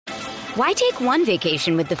Why take one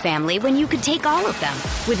vacation with the family when you could take all of them?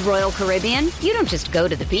 With Royal Caribbean, you don't just go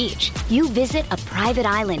to the beach. You visit a private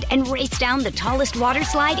island and race down the tallest water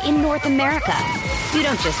slide in North America. You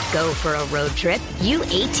don't just go for a road trip. You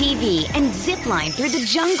ATV and zip line through the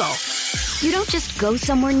jungle. You don't just go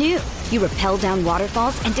somewhere new. You rappel down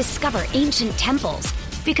waterfalls and discover ancient temples.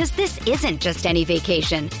 Because this isn't just any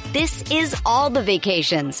vacation. This is all the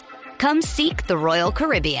vacations. Come seek the Royal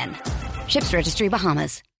Caribbean. Ships Registry,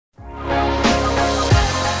 Bahamas.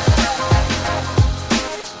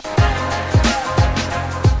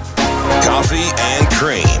 Coffee and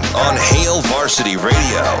Cream on Hail Varsity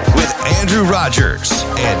Radio with Andrew Rogers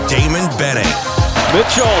and Damon Benning.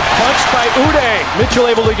 Mitchell punched by Uday. Mitchell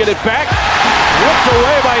able to get it back. Ripped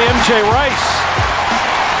away by MJ Rice.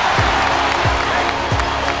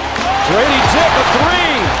 Brady Dick a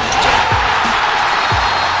three.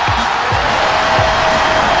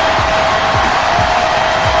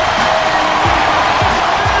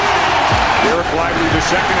 Derek Lively the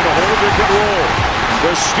second in a whole different role.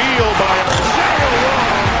 The steal by Isaiah Wong,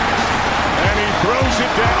 and he throws it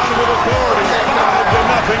down with authority.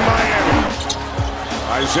 5-0 Miami.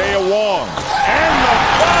 Isaiah Wong, and the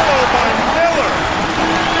follow by Miller.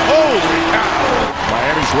 Holy cow!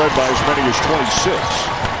 Miami's led by as many as 26.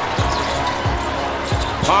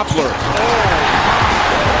 Poplar.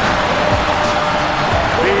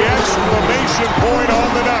 The exclamation point on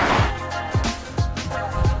the night.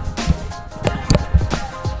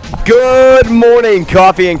 Good morning,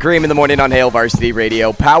 Coffee and Cream in the morning on Hail Varsity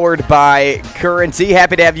Radio, powered by Currency.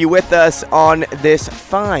 Happy to have you with us on this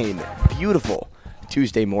fine, beautiful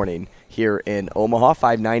Tuesday morning here in Omaha.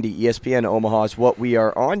 590 ESPN Omaha is what we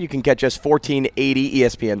are on. You can catch us 1480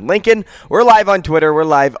 ESPN Lincoln. We're live on Twitter. We're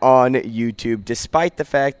live on YouTube, despite the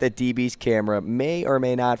fact that DB's camera may or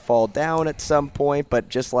may not fall down at some point, but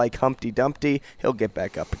just like Humpty Dumpty, he'll get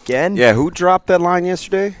back up again. Yeah, who dropped that line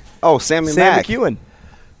yesterday? Oh, Sam McEwen.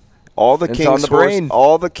 All the king's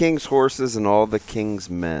horses and all the king's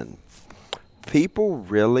men. People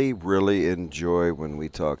really, really enjoy when we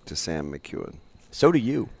talk to Sam McEwen. So do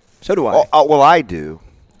you. So do I. Well, I do.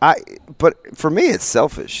 But for me, it's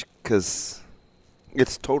selfish because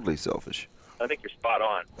it's totally selfish. I think you're spot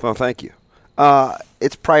on. Well, thank you.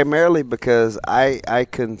 It's primarily because I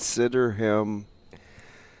consider him.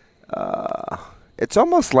 It's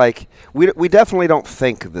almost like we definitely don't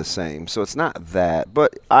think the same, so it's not that.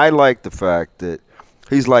 But I like the fact that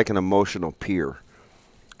he's like an emotional peer.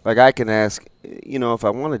 Like I can ask, if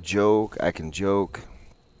I want to joke, I can joke.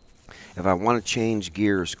 If I want to change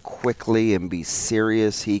gears quickly and be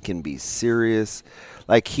serious, he can be serious.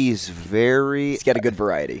 Like he's got a good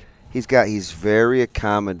variety. He's very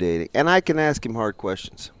accommodating, and I can ask him hard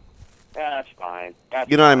questions. That's fine.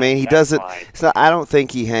 You know what I mean? He doesn't. Fine. It's not. I don't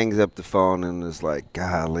think he hangs up the phone and is like,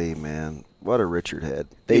 "Golly, man, what a Richard head."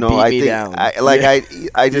 They beat me down. I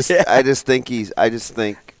just think he.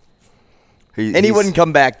 And he wouldn't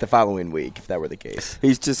come back the following week if that were the case.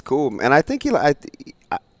 He's just cool, and I think I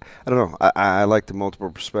don't know. I like the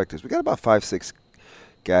multiple perspectives. We got about 5-6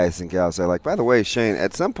 guys and gals I like. By the way, Shane,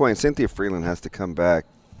 at some point, Cynthia Freeland has to come back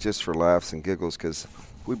just for laughs and giggles because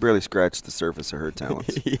we barely scratched the surface of her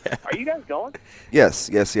talents. Yeah. Are you guys going? Yes.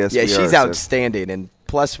 Yeah, she's outstanding. And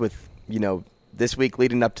plus with, this week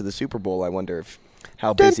leading up to the Super Bowl, I wonder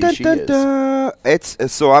how busy she is.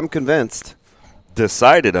 So I'm convinced.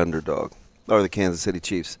 Decided underdog are the Kansas City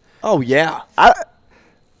Chiefs. Oh, yeah.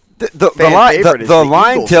 The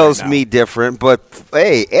line tells me different, but,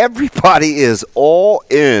 hey, everybody is all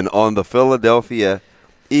in on the Philadelphia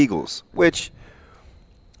Eagles, which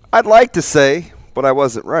I'd like to say, but I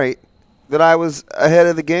wasn't right, that I was ahead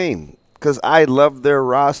of the game because I loved their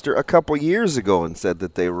roster a couple years ago and said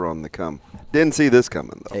that they were on the come. Didn't see this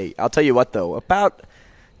coming, though. Hey, I'll tell you what, though. About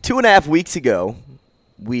 2.5 weeks ago,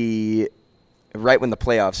 right when the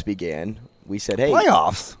playoffs began, we said, hey,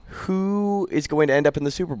 playoffs? Who is going to end up in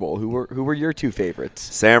the Super Bowl? Who were your two favorites?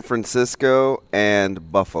 San Francisco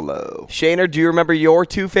and Buffalo. Shaner, do you remember your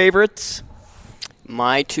two favorites?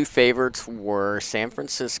 My two favorites were San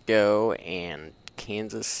Francisco and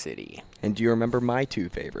Kansas City. And do you remember my two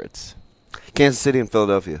favorites? Kansas City and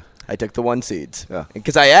Philadelphia. I took the 1 seeds. Yeah.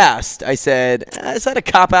 Because I said, is that a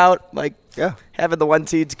cop-out? Like, having the 1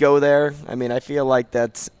 seeds go there? I mean, I feel like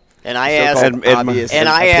that's And I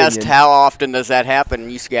asked how often does that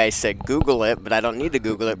happen? You guys said Google it, but I don't need to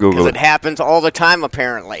Google it because it happens all the time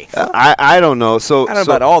apparently. I don't know. So I don't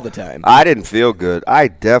know about all the time. I didn't feel good. I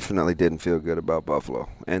definitely didn't feel good about Buffalo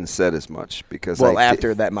and said as much because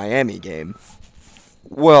after that Miami game.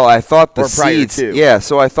 Well, I thought the seeds. Yeah,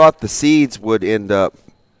 so I thought the seeds would end up,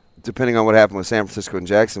 depending on what happened with San Francisco and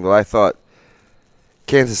Jacksonville. I thought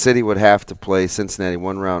Kansas City would have to play Cincinnati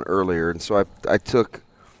one round earlier, and so I took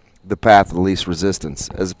the path of the least resistance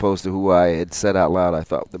as opposed to who I had said out loud I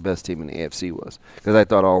thought the best team in the AFC was. Because I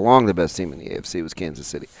thought all along the best team in the AFC was Kansas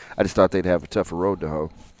City. I just thought they'd have a tougher road to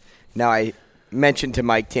hoe. Now, I mentioned to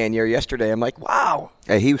Mike Tanier yesterday, I'm like, wow.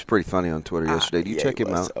 Hey, he was pretty funny on Twitter yesterday. Did you check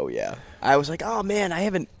him out? Oh, yeah. I was like, oh, man, I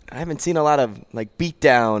haven't seen a lot of like beat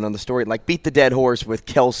down on the story, like beat the dead horse with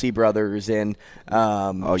Kelsey brothers and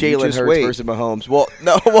Jalen Hurts versus Mahomes. Well,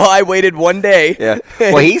 no, I waited one day. Yeah.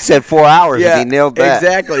 Well, he said 4 hours and he nailed that.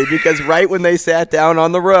 Exactly, because right when they sat down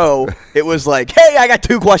on the row, it was like, hey, I got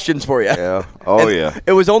 2 questions for you. Yeah. Oh, and yeah.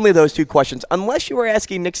 It was only those 2 questions, unless you were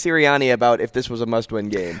asking Nick Sirianni about if this was a must-win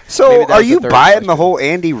game. So are you buying the whole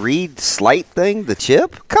Andy Reid slight thing, the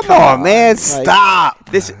chip? Come on, man, stop.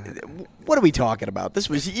 What are we talking about? This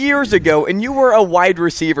was years ago, and you were a wide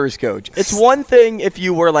receivers coach. It's one thing if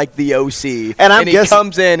you were like the OC, and he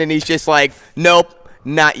comes in and he's just like, nope,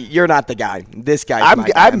 you're not the guy. This guy's my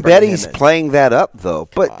guy. I bet he's playing that up, though.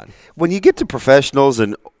 But when you get to professionals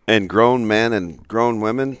and grown men and grown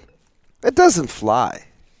women, it doesn't fly.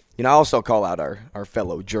 You know, I also call out our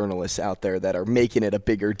fellow journalists out there that are making it a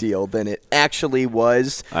bigger deal than it actually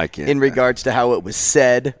was in regards to how it was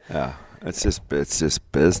said. Yeah. It's just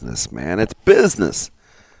business, man. It's business,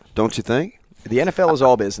 don't you think? The NFL is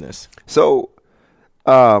all business. So,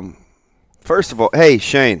 first of all, hey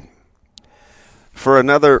Shane, for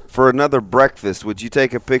another breakfast, would you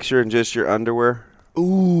take a picture in just your underwear?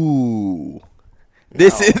 Ooh,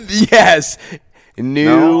 this is yes,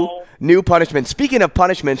 new punishment. Speaking of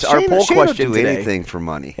punishments, our poll question don't do today. Anything for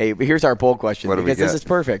money. Hey, here's our poll question because this is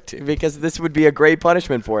perfect. Because this would be a great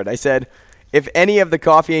punishment for it. I said, if any of the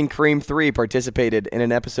Coffee and Cream 3 participated in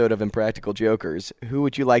an episode of Impractical Jokers, who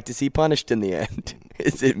would you like to see punished in the end?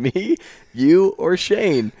 Is it me, you, or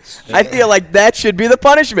Shane? I feel like that should be the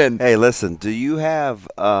punishment. Hey, listen, do you have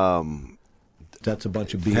That's a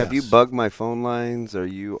bunch of BS. Have you bugged my phone lines? Are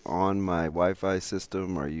you on my Wi-Fi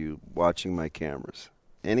system? Are you watching my cameras?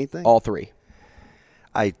 Anything? All 3.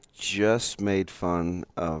 I just made fun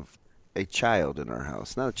of a child in our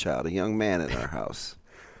house. Not a child, a young man in our house.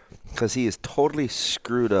 Because he has totally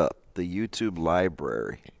screwed up the YouTube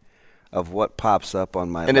library of what pops up on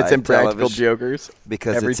my live television. And it's Impractical Jokers?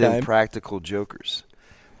 Because every it's time? Impractical Jokers.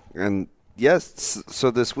 And, yes,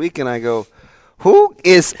 so this weekend I go, who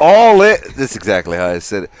is all it? This is exactly how I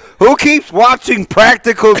said it. Who keeps watching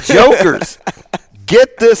Practical Jokers?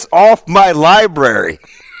 Get this off my library.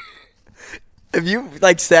 Have you,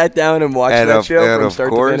 sat down and watched that show from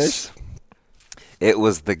start to finish? It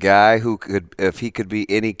was the guy who could, if he could be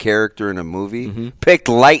any character in a movie, picked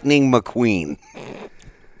Lightning McQueen.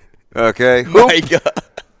 Okay? My God.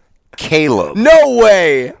 Caleb. No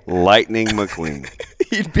way. Lightning McQueen.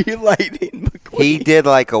 He'd be Lightning McQueen. He did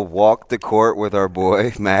a walk the court with our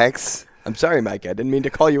boy, Max. I'm sorry, Mike. I didn't mean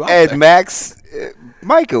to call you out. And there. Max,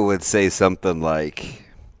 Micah would say something like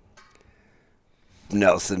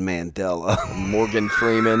Nelson Mandela. Morgan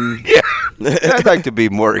Freeman. Yeah. I'd like to be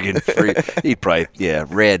Morgan Freeman. He'd probably,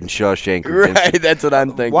 Red and Shawshank Redemption. Right, that's what I'm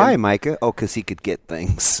thinking. Why, Micah? Oh, because he could get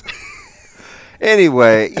things.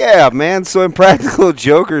 Anyway, yeah, man, so Impractical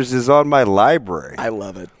Jokers is on my library. I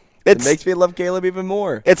love it. It makes me love Caleb even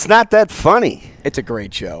more. It's not that funny. It's a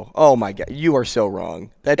great show. Oh, my God. You are so wrong.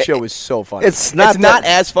 That show is so funny. It's not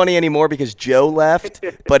as funny anymore because Joe left,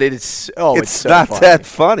 but it's so not funny. That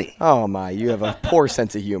funny. Oh, my. You have a poor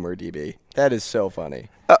sense of humor, DB. That is so funny.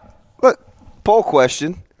 Look, poll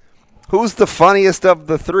question. Who's the funniest of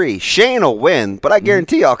the 3? Shane will win, but I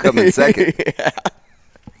guarantee I'll come in second. Yeah.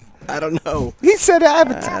 I don't know. He said I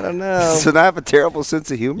don't know. So I have a terrible sense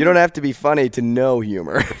of humor? You don't have to be funny to know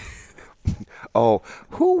humor. Oh,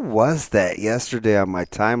 who was that yesterday on my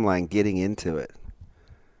timeline getting into it?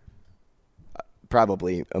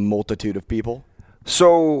 Probably a multitude of people.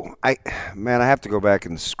 So, I have to go back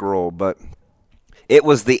and scroll, but it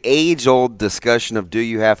was the age-old discussion of do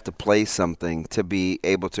you have to play something to be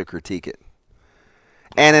able to critique it?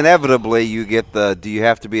 And inevitably, you get do you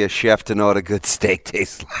have to be a chef to know what a good steak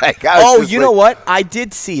tastes like? Know what? I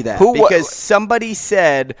did see that because somebody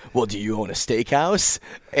said, well, do you own a steakhouse?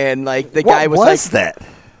 And the guy was like. What was that?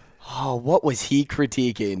 Oh, what was he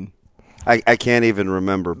critiquing? I can't even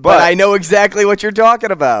remember. But I know exactly what you're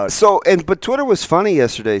talking about. But Twitter was funny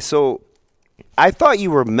yesterday. So I thought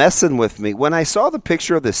you were messing with me. When I saw the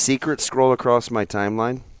picture of The Secret scroll across my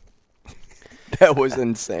timeline. That was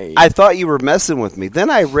insane. I thought you were messing with me. Then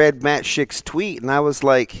I read Matt Schick's tweet, and I was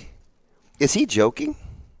like, is he joking?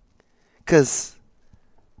 Because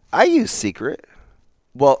I use Secret.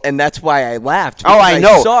 Well, and that's why I laughed. Oh, I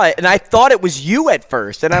know. I saw it, and I thought it was you at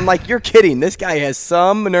first. And I'm like, you're kidding. This guy has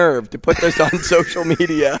some nerve to put this on social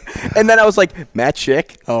media. And then I was like, Matt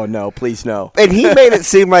Schick? Oh, no, please no. And he made it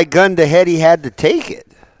seem like gun to head he had to take it.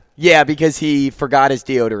 Yeah, because he forgot his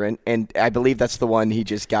deodorant, and I believe that's the one he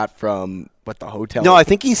just got from, the hotel? No, I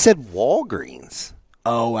think he said Walgreens.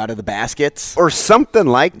 Oh, out of the baskets? Or something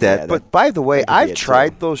like that. Yeah, but by the way, I've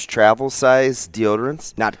tried those travel-size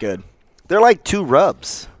deodorants. Not good. They're like 2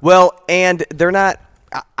 rubs. Well, and they're not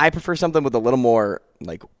 – I prefer something with a little more,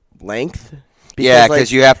 length.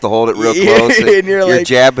 Because you have to hold it real close. And you're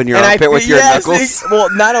jabbing your armpit with your knuckles. Well,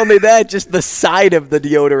 not only that, just the side of the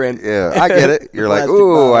deodorant. Yeah, I get it. You're like,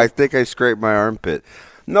 ooh, I think I scraped my armpit.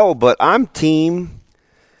 No, but I'm team –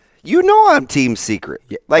 I'm team Secret.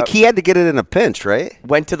 Like, he had to get it in a pinch, right?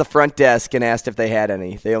 Went to the front desk and asked if they had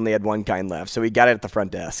any. They only had one kind left, so he got it at the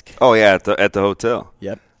front desk. Oh, yeah, at the hotel.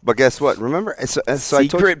 Yep. But guess what? Remember?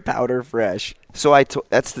 Secret Powder Fresh. So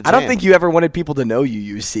that's the jam. I don't think you ever wanted people to know you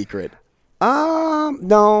use Secret.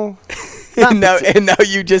 No. and now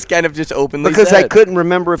you just kind of just openly because said. I couldn't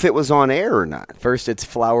remember if it was on air or not. First it's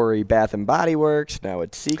Flowery Bath and Body Works. Now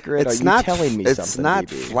it's Secret. Are you telling me something? It's not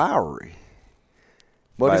BB? flowery.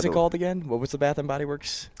 What is it called again? What was the Bath and Body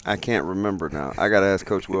Works? I can't remember now. I got to ask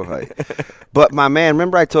Coach Wilhite. But my man,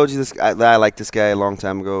 remember I told you this? I liked this guy a long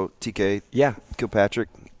time ago. TK. Yeah. Kilpatrick.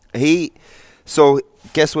 So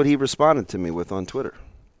guess what he responded to me with on Twitter?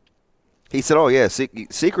 He said, "Oh yeah,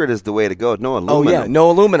 Secret is the way to go. No aluminum. Oh yeah,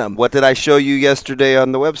 no aluminum. What did I show you yesterday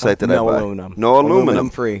on the website that I bought? No aluminum. No aluminum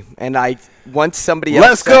free. And once somebody else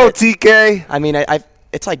Let's go, TK. I mean,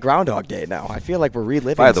 it's like Groundhog Day now. I feel like we're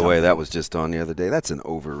reliving. By the way, that was just on the other day. That's an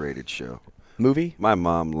overrated show. Movie? My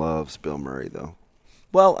mom loves Bill Murray though.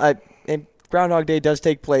 Well, and Groundhog Day does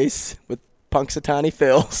take place with Punxsutawney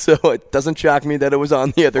Phil, so it doesn't shock me that it was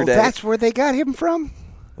on the other day. That's where they got him from?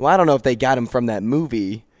 Well, I don't know if they got him from that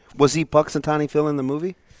movie. Was he Punxsutawney Phil in the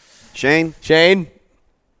movie? Shane?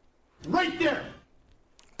 Right there.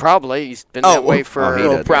 Probably. He's been that way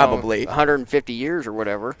for probably 150 years or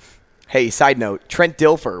whatever. Hey, side note, Trent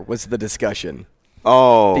Dilfer was the discussion.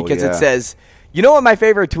 Oh, because it says, you know what my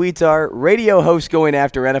favorite tweets are? Radio hosts going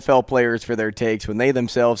after NFL players for their takes when they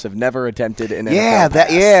themselves have never attempted an NFL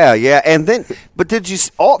pass. Yeah. And then, but did you?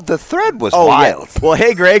 The thread was wild. Yeah. Well,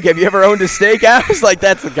 hey, Greg, have you ever owned a steakhouse? Like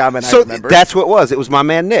that's the comment I remember. So that's what it was. It was my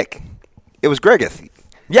man Nick. It was Gregeth.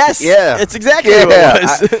 Yes. Yeah. It's exactly what it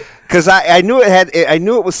was. Because I knew I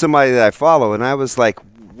knew it was somebody that I follow, and I was like,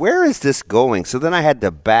 where is this going? So then I had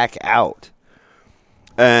to back out,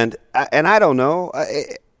 and I don't know.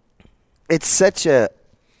 It's such a.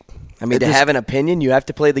 I mean, to have an opinion, you have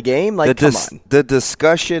to play the game. Like, come on. The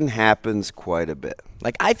discussion happens quite a bit.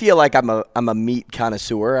 Like, I feel like I'm a meat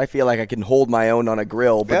connoisseur. I feel like I can hold my own on a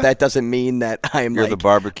grill, but that doesn't mean that You're the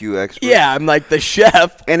barbecue expert. Yeah, I'm like the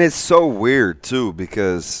chef. And it's so weird too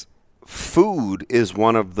because food is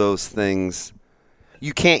one of those things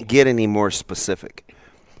you can't get any more specific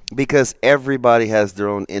because everybody has their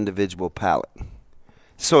own individual palate.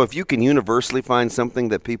 So if you can universally find something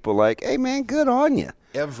that people like, hey, man, good on you.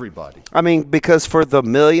 Everybody. I mean, because for the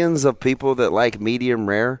millions of people that like medium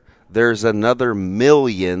rare, there's another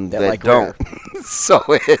million that like don't. So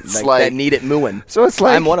it's like that need it mooing. So it's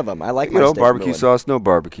like I'm one of them. I like my steak barbecue mooing. sauce, no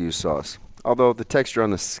barbecue sauce. Although the texture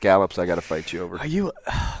on the scallops, I got to fight you over. Are you?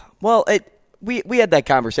 Well, we had that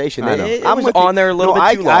conversation. I know. It was on there a little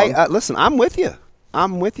bit too long. Listen, I'm with you.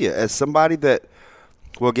 As somebody that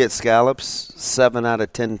will get scallops 7 out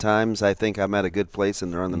of 10 times, I think I'm at a good place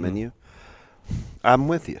and they're on the menu. I'm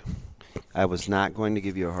with you. I was not going to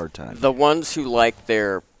give you a hard time. The ones who like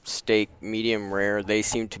their steak medium rare, they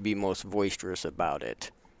seem to be most boisterous about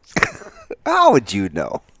it. How would you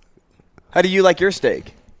know? How do you like your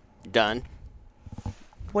steak? Done.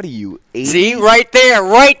 What are you, 80? See, right there.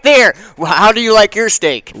 Well, how do you like your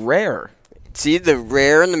steak? Rare. See, the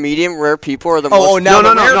rare and the medium rare people are the most. No.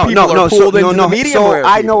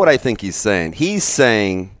 I know what I think he's saying. He's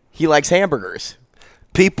saying he likes hamburgers.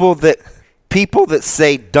 People that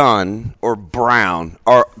say done or brown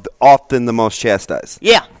are often the most chastised.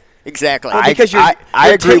 Yeah, exactly. Because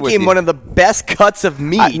you're taking one of the best cuts of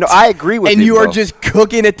meat. I agree with you. And you are just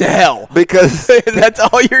cooking it to hell. Because that's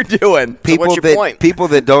all you're doing. People so what's your point? People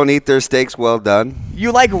that don't eat their steaks well done.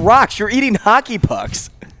 You like rocks. You're eating hockey pucks.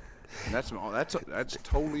 That's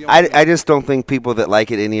totally. I just don't think people that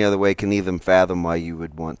like it any other way can even fathom why you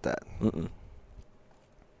would want that. Mm-mm.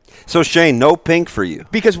 So Shane, no pink for you.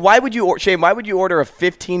 Because why would you order a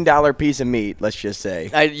 $15 piece of meat? Let's just say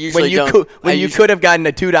I usually you could have gotten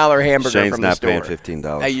a $2 hamburger Shane's from the store. Shane's not paying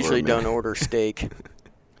 $15. I usually don't order steak.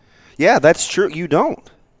 Yeah, that's true. You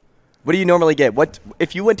don't. What do you normally get? What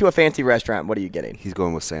if you went to a fancy restaurant? What are you getting? He's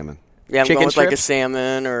going with salmon. Yeah, I'm Chicken going with like a strips?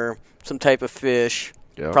 salmon or some type of fish.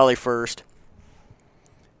 Yep. Probably first.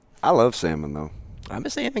 I love salmon, though. I'm a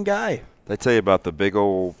salmon guy. Did I tell you about the big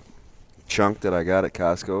old chunk that I got at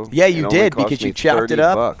Costco? Yeah, you It only did cost because me you chopped it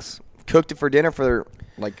up, $30. cooked it for dinner for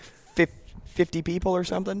like 50 people or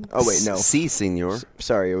something. Oh wait, no. Si, senor.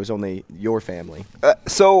 Sorry, it was only your family.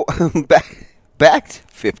 So back to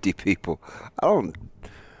 50 people. I don't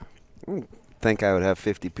think I would have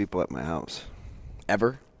 50 people at my house.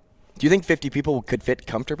 Ever? Do you think 50 people could fit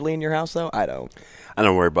comfortably in your house, though? I don't. I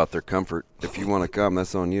don't worry about their comfort. If you want to come,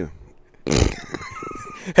 that's on you.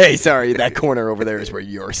 Hey, sorry, that corner over there is where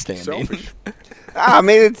you're standing. I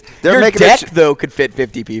mean, they're your making deck, though, could fit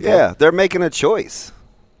 50 people. Yeah, they're making a choice.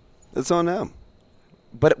 It's on them.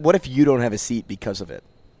 But what if you don't have a seat because of it?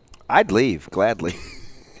 I'd leave, gladly.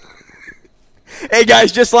 Hey,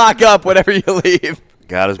 guys, just lock up whenever you leave.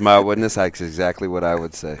 God is my witness. That's exactly what I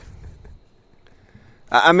would say.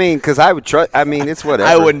 I mean, because I would trust. I mean, it's whatever.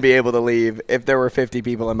 I wouldn't be able to leave if there were 50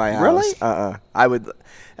 people in my house. Really? I would.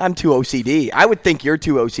 I'm too OCD. I would think you're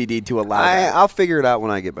too OCD to allow that. I'll figure it out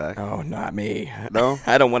when I get back. Oh, not me. No?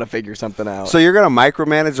 I don't want to figure something out. So you're going to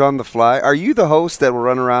micromanage on the fly? Are you the host that will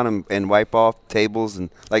run around and wipe off tables and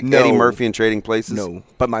like No. Eddie Murphy in Trading Places? No,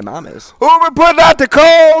 but my mom is. Who been putting out the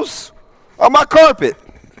coals on my carpet?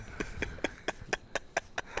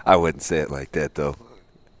 I wouldn't say it like that, though.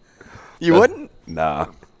 You wouldn't? Nah.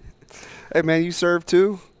 Hey, man, you served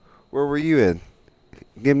too? Where were you in?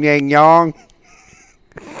 Gim Yang Yang?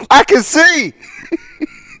 I can see!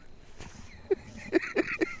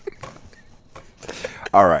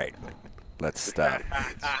 All right. Let's stop.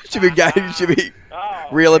 Should we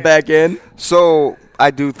reel it back in? So,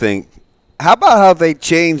 I do think, how about how they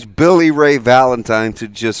changed Billy Ray Valentine to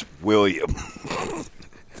just William?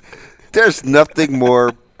 There's nothing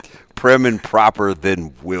more prim and proper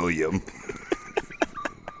than William.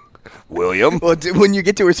 William? Well, when you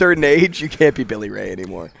get to a certain age, you can't be Billy Ray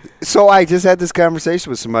anymore. So I just had this conversation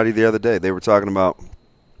with somebody the other day. They were talking about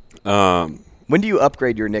when do you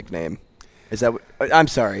upgrade your nickname? Is that I'm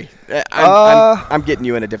sorry. I'm getting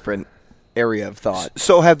you in a different area of thought.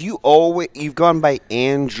 So have you've gone by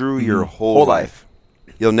Andrew your whole life?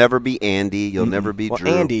 You'll never be Andy. You'll never be Drew.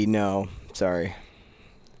 Andy, no. Sorry.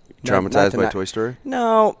 Traumatized by Toy Story?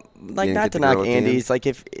 No, like not to knock Andy's. Like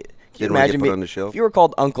if you imagine me, on the shelf? if you were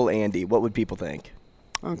called Uncle Andy, what would people think?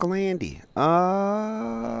 Uncle Andy.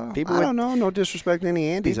 I don't know. No disrespect to any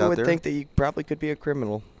Andys People out would there. think that you probably could be a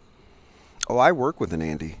criminal. Oh, I work with an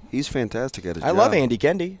Andy. He's fantastic at his job. I love Andy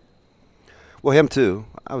Kendi. Well, him too.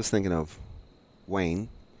 I was thinking of Wayne,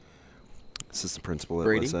 assistant principal at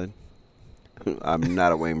Brady? Westside. I'm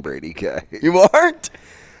not a Wayne Brady guy. You aren't?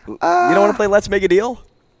 You don't want to play Let's Make a Deal?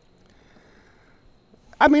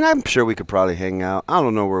 I mean, I'm sure we could probably hang out. I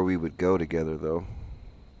don't know where we would go together, though.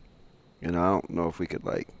 You know, I don't know if we could,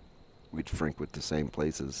 we'd frequent the same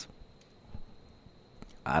places.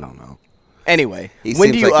 I don't know. Anyway, He when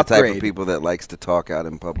seems do you like the upgrade? type of people that likes to talk out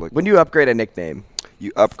in public. When do you upgrade a nickname?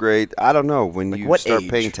 You upgrade, I don't know, when you what start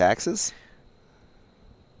age? paying taxes?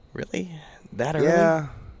 Really? That early? Yeah.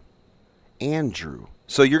 Andrew.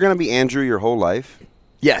 So you're going to be Andrew your whole life?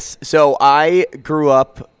 Yes. So I grew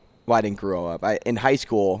up. Well, I didn't grow up. In high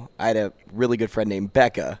school, I had a really good friend named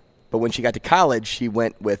Becca. But when she got to college, she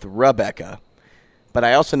went with Rebecca. But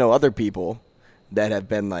I also know other people that have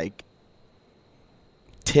been like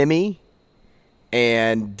Timmy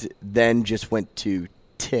and then just went to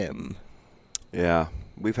Tim. Yeah.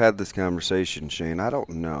 We've had this conversation, Shane. I don't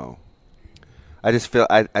know. I just feel,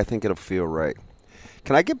 I think it'll feel right.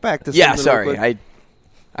 Can I get back to something real sorry. quick?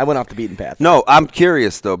 I went off the beaten path. No, I'm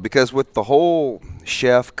curious, though, because with the whole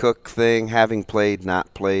chef, cook thing, having played,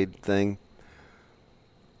 not played thing,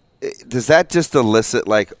 does that just elicit,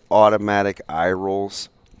 automatic eye rolls?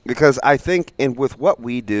 Because I think, with what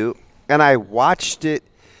we do, and I watched it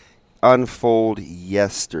unfold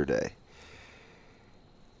yesterday,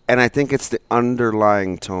 and I think it's the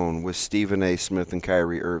underlying tone with Stephen A. Smith and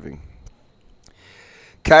Kyrie Irving.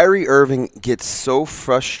 Kyrie Irving gets so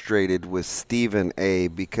frustrated with Stephen A.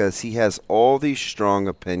 because he has all these strong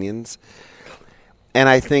opinions. And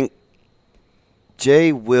I think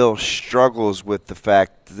Jay Will struggles with the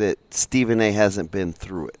fact that Stephen A. hasn't been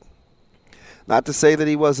through it. Not to say that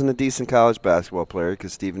he wasn't a decent college basketball player,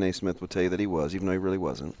 because Stephen A. Smith would tell you that he was, even though he really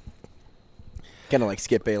wasn't. Kind of like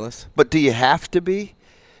Skip Bayless. But do you have to be?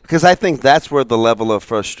 Because I think that's where the level of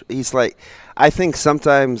frustration. He's like, I think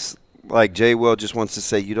sometimes, Jay Will just wants to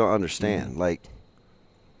say, you don't understand.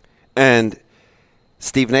 And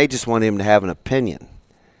Stephen A. just wanted him to have an opinion.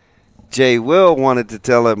 Jay Will wanted to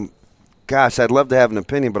tell him, gosh, I'd love to have an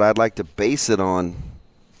opinion, but I'd like to base it on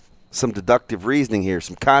some deductive reasoning here,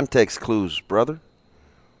 some context clues, brother.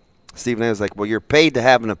 Stephen A. was like, well, you're paid to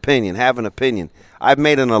have an opinion. Have an opinion.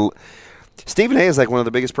 Stephen A. is like one of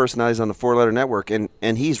the biggest personalities on the 4-letter network, and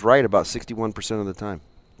he's right about 61% of the time.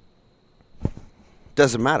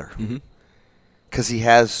 Doesn't matter. Because he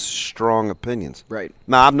has strong opinions. Right.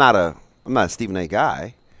 Now, I'm not a Stephen A.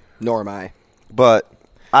 guy. Nor am I. But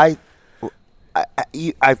I've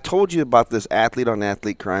told you about this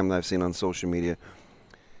athlete-on-athlete crime that I've seen on social media.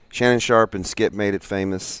 Shannon Sharp and Skip made it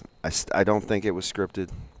famous. I don't think it was scripted.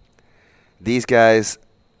 These guys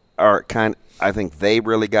are I think they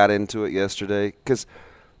really got into it yesterday because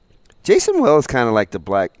Jason Williams is kind of like the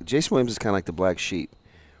black sheep.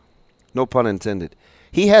 No pun intended.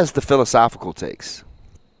 He has the philosophical takes.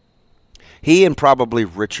 He and probably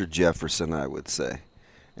Richard Jefferson, I would say.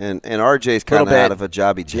 And RJ's kind of out of a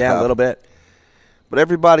jobby job. Yeah, a little bit. But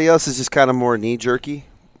everybody else is just kind of more knee-jerky.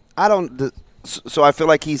 So I feel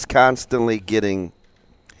like he's constantly getting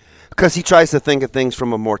 – because he tries to think of things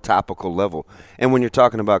from a more topical level. And when you're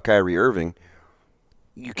talking about Kyrie Irving,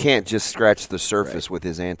 you can't just scratch the surface with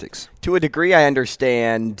his antics. To a degree, I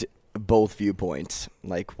understand both viewpoints.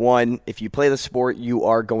 Like, one, if you play the sport, you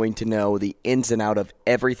are going to know the ins and out of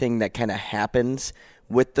everything that kind of happens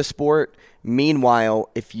with the sport. Meanwhile,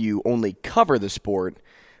 if you only cover the sport,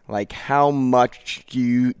 like how much do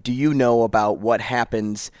you know about what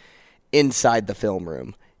happens inside the film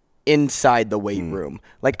room, inside the weight room?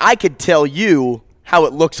 Like, I could tell you how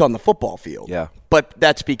it looks on the football field. Yeah. But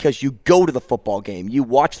that's because you go to the football game. You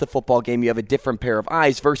watch the football game. You have a different pair of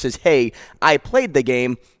eyes versus, hey, I played the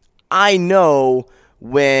game. I know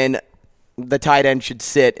when the tight end should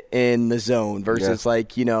sit in the zone versus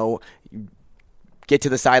get to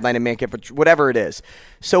the sideline and make it, whatever it is.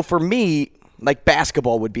 So for me, like,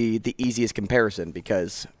 basketball would be the easiest comparison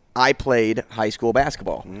because I played high school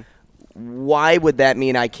basketball. Why would that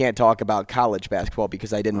mean I can't talk about college basketball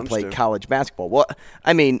because I didn't play college basketball? Well,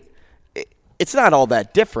 I mean, it's not all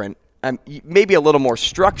that different. Maybe a little more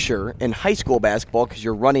structure in high school basketball because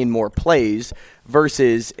you're running more plays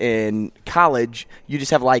versus in college, you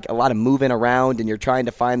just have like a lot of moving around and you're trying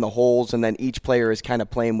to find the holes, and then each player is kind of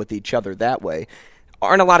playing with each other that way.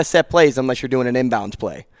 Aren't a lot of set plays unless you're doing an inbounds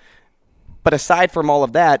play. But aside from all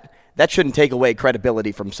of that, that shouldn't take away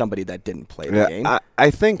credibility from somebody that didn't play the game. I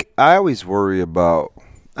think I always worry about,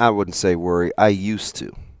 I wouldn't say worry, I used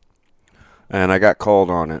to. And I got called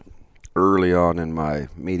on it early on in my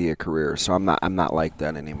media career, so I'm not like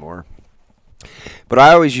that anymore. But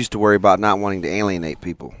I always used to worry about not wanting to alienate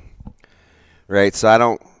people. Right?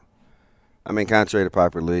 So contrary to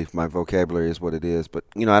popular belief, my vocabulary is what it is, but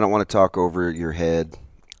I don't want to talk over your head.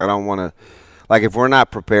 I don't want to, like, if we're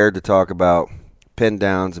not prepared to talk about pin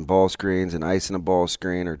downs and ball screens and icing a ball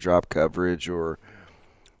screen or drop coverage or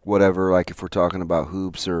whatever, like if we're talking about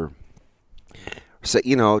hoops or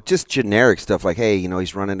just generic stuff like, hey,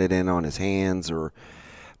 he's running it in on his hands, or,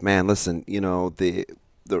 man, listen, the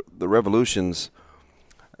revolutions,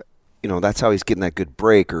 that's how he's getting that good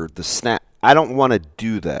break, or the snap. I don't want to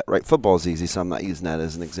do that, right? Football's easy, so I'm not using that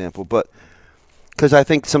as an example, but because I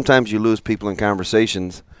think sometimes you lose people in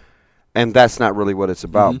conversations, and that's not really what it's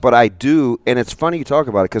about. But I do, and it's funny you talk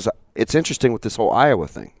about it because it's interesting with this whole Iowa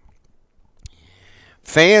thing.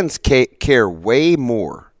 Fans care way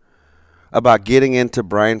more about getting into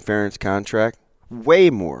Brian Ferentz' contract, way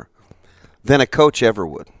more, than a coach ever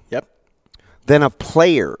would. Yep. Than a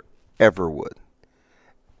player ever would.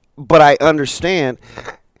 But I understand,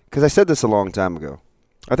 because I said this a long time ago.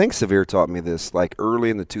 I think Severe taught me this, like, early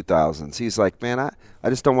in the 2000s. He's like, man, I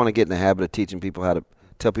just don't want to get in the habit of teaching people how to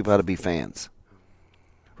tell people how to be fans.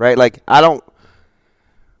 Right? Like, I don't,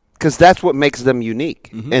 because that's what makes them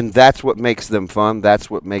unique, and that's what makes them fun.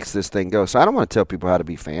 That's what makes this thing go. So I don't want to tell people how to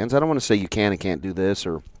be fans. I don't want to say you can and can't do this,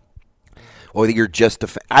 or that you're just a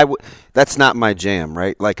fan. That's not my jam,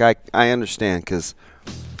 right? Like, I understand because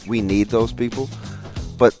we need those people.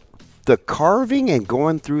 But the carving and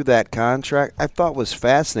going through that contract I thought was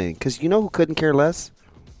fascinating because you know who couldn't care less?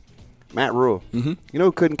 Matt Rule. You know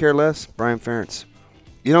who couldn't care less? Brian Ferentz.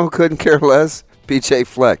 You know who couldn't care less? PJ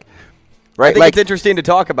Fleck. Right? I think it's interesting to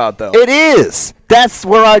talk about, though. It is. That's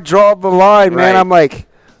where I draw the line, man. I'm like,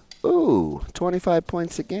 ooh, 25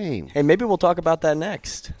 points a game. Hey, maybe we'll talk about that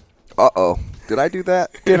next. Uh-oh. Did I do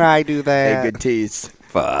that? Did I do that? Hey, good tease.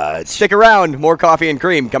 Fudge. Stick around. More coffee and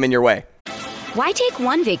cream coming your way. Why take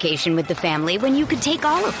one vacation with the family when you could take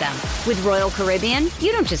all of them? With Royal Caribbean,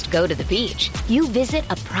 you don't just go to the beach. You visit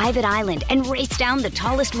a private island and race down the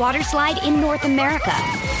tallest water slide in North America.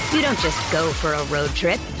 You don't just go for a road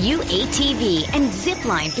trip. You ATV and zip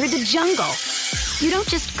line through the jungle. You don't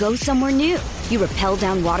just go somewhere new. You rappel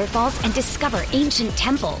down waterfalls and discover ancient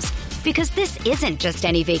temples. Because this isn't just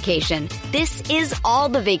any vacation. This is all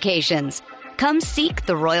the vacations. Come seek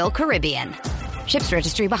the Royal Caribbean. Ships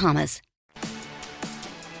Registry, Bahamas.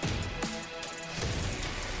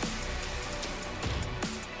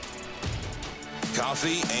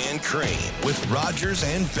 Coffee and Cream with Rogers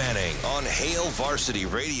and Benning on Hail Varsity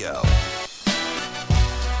Radio.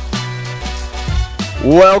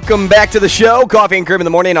 Welcome back to the show. Coffee and Cream in the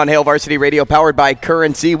morning on Hail Varsity Radio, powered by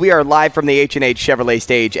Currency. We are live from the H&H Chevrolet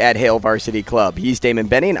stage at Hail Varsity Club. He's Damon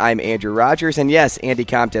Benning. I'm Andrew Rogers. And yes, Andy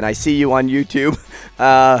Compton, I see you on YouTube.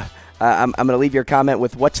 I'm going to leave your comment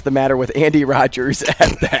with what's the matter with Andy Rogers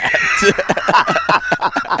at that.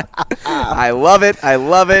 I love it. I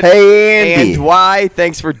love it. Hey, Andy. And why?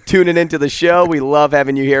 Thanks for tuning into the show. We love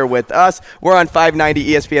having you here with us. We're on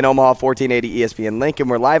 590 ESPN Omaha, 1480 ESPN Lincoln.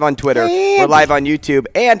 We're live on Twitter. Hey, we're live on YouTube.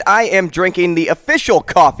 And I am drinking the official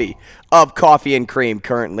coffee of Coffee and Cream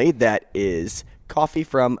currently. That is coffee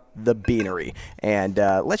from the Beanery. And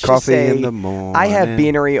let's coffee just say in the morning. I have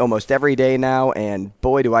Beanery almost every day now, and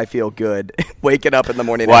boy, do I feel good waking up in the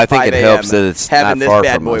morning well, at 5 I think it helps that it's having not this far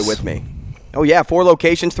bad from boy us. with me. Oh, yeah, 4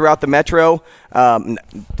 locations throughout the metro.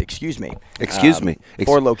 Excuse me.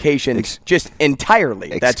 4 locations just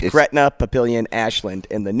entirely. That's Gretna, Papillion, Ashland,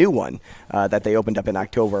 and the new one that they opened up in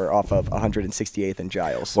October off of 168th and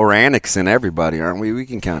Giles. We're annexing everybody, aren't we? We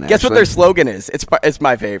can count Guess Ashland. what their slogan is? It's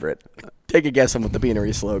my favorite. Take a guess on what the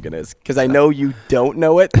Beanery slogan is, because I know you don't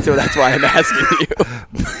know it, so that's why I'm asking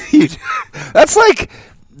you. That's like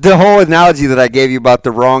the whole analogy that I gave you about the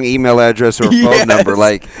wrong email address or phone number.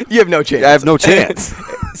 Like, you have no chance. I have no chance.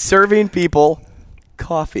 Serving people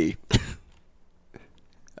coffee.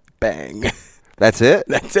 Bang. That's it?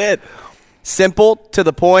 That's it. Simple, to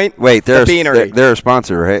the point. Wait, the Beanery. They're a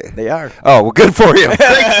sponsor, right? They are. Oh, well, good for you.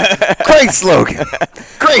 Great slogan.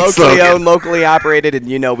 Great locally slogan. Owned, locally operated, and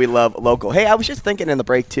you know we love local. Hey, I was just thinking in the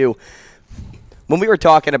break, too, when we were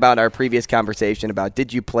talking about our previous conversation about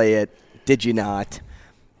did you play it, did you not,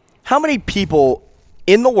 how many people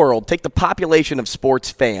in the world, take the population of sports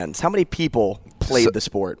fans, how many people played the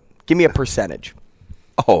sport? Give me a percentage.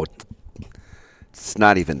 Oh, it's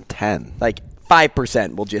not even 10. Like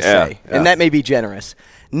 5%, we'll just say. Yeah. And that may be generous.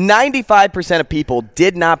 95% of people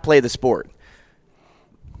did not play the sport.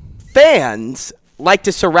 Fans like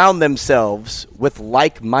to surround themselves with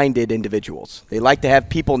like-minded individuals. They like to have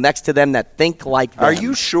people next to them that think like them. Are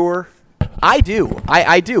you sure? I do.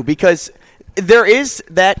 I do, because there is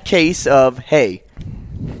that case of, hey,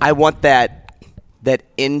 I want that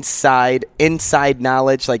inside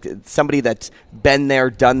knowledge, like somebody that's been there,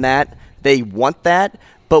 done that. They want that,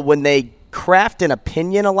 but when they craft an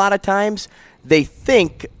opinion a lot of times, they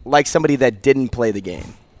think like somebody that didn't play the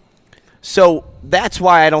game. So that's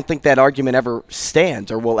why I don't think that argument ever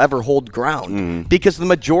stands or will ever hold ground, because the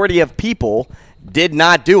majority of people did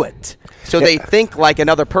not do it. So they think like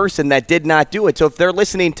another person that did not do it. So if they're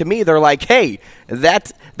listening to me, they're like, hey,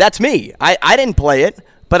 that's me. I didn't play it,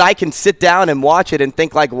 but I can sit down and watch it and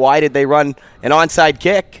think like, why did they run an onside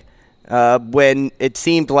kick when it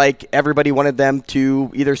seemed like everybody wanted them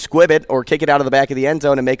to either squib it or kick it out of the back of the end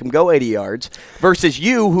zone and make them go 80 yards, versus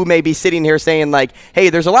you who may be sitting here saying like, hey,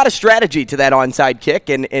 there's a lot of strategy to that onside kick,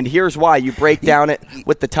 and here's why. You break down it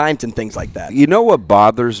with the times and things like that. You know what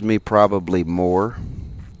bothers me probably more?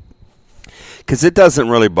 Because it doesn't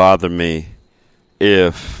really bother me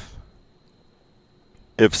if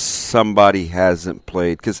somebody hasn't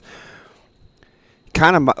played. Because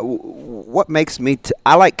kind of what makes me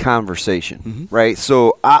I like conversation, right?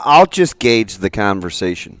 So I'll just gauge the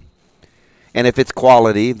conversation, and if it's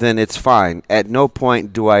quality, then it's fine. At no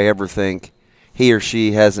point do I ever think he or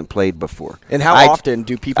she hasn't played before. And how often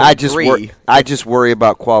do people agree? I just worry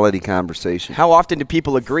about quality conversation. How often do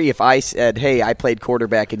people agree if I said, hey, I played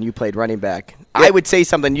quarterback and you played running back? Yeah. I would say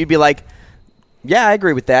something, you'd be like, yeah, I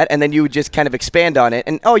agree with that, and then you would just kind of expand on it,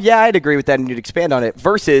 and oh, yeah, I'd agree with that, and you'd expand on it,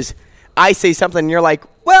 versus I say something and you're like,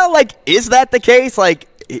 well, like, is that the case? Like,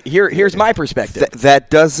 here's my perspective. That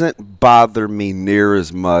doesn't bother me near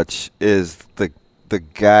as much as the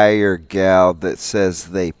guy or gal that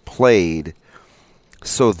says they played,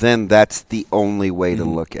 so then that's the only way to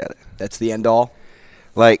look at it. That's the end all?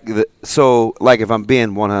 Like, if I'm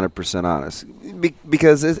being 100% honest,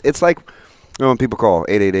 because it's like, you know, when people call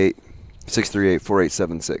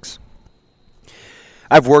 888-638-4876.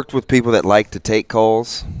 I've worked with people that like to take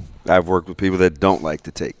calls. I've worked with people that don't like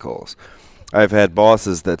to take calls. I've had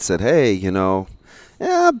bosses that said, hey, you know,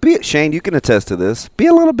 Shane, you can attest to this. Be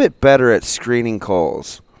a little bit better at screening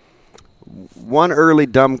calls. One early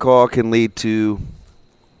dumb call can lead to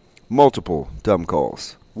multiple dumb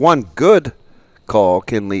calls. One good call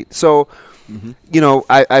can lead. So,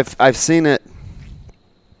 I've seen it.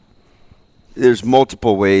 There's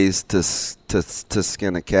multiple ways to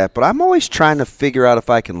skin a cat, but I'm always trying to figure out if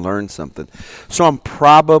I can learn something. So I'm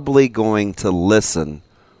probably going to listen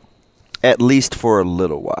at least for a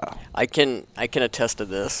little while. I can attest to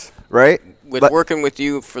this. Right? Working with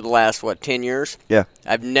you for the last 10 years? Yeah.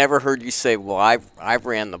 I've never heard you say, "Well, I've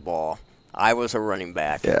ran the ball. I was a running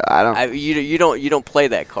back." Yeah, I don't. You don't play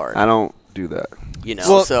that card. I don't do that.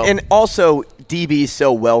 And also DB's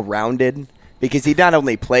so well-rounded because he not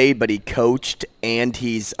only played, but he coached, and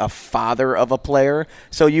he's a father of a player.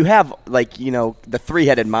 So you have, the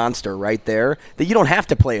three-headed monster right there that you don't have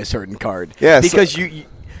to play a certain card. Yeah, because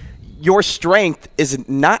your strength is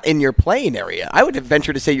not in your playing area. I would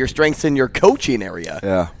venture to say your strength's in your coaching area.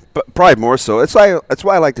 Yeah, but probably more so. That's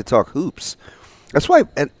why I like to talk hoops. That's why,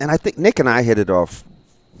 and I think Nick and I hit it off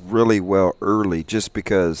really well early just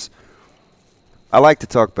because I like to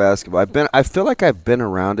talk basketball. I feel like I've been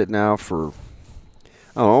around it now for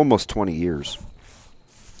almost 20 years.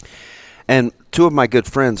 And two of my good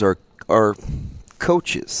friends are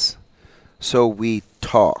coaches. So we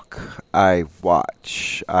talk, I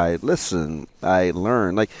watch, I listen, I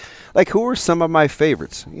learn. Like who are some of my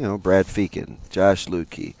favorites? Brad Feakin, Josh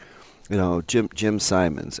Lukey, Jim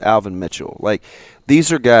Simons, Alvin Mitchell. Like,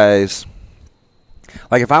 these are guys,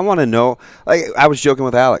 like, if I want to know, like, I was joking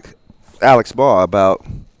with Alex Ball about,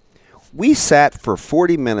 we sat for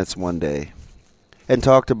 40 minutes one day and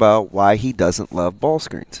talked about why he doesn't love ball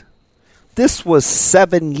screens. This was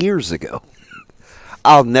 7 years ago.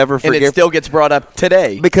 I'll never forget. And it still gets brought up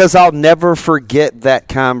today. Because I'll never forget that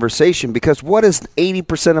conversation. Because what is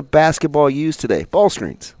 80% of basketball used today? Ball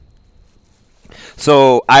screens.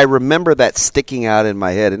 So I remember that sticking out in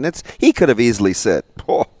my head. And he could have easily said,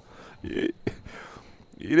 you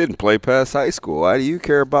didn't play past high school. Why do you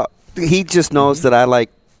care about? He just knows that I like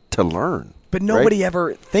to learn. But nobody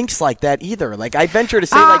ever thinks like that either. Like, I venture to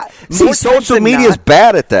say, social media is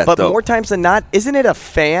bad at that, but though. More times than not, isn't it a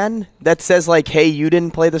fan that says, like, hey, you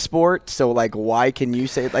didn't play the sport, so, like, why can you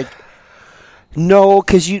say, like... No,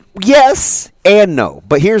 because yes and no.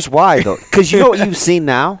 But here's why, though. Because you know what you've seen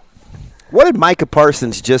now? What did Micah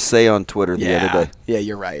Parsons just say on Twitter the other day? Yeah,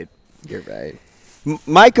 you're right. You're right.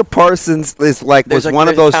 Micah Parsons was one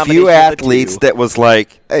of those few athletes that was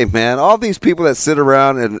like, hey, man, all these people that sit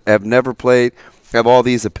around and have never played have all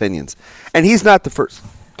these opinions. And he's not the first.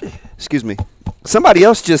 Excuse me. Somebody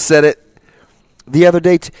else just said it the other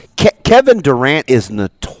day. Kevin Durant is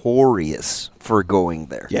notorious for going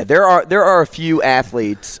there. Yeah, there are a few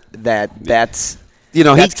athletes that's he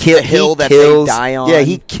kills. That they die on. Yeah,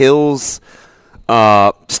 he kills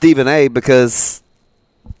Stephen A. because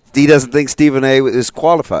he doesn't think Stephen A. is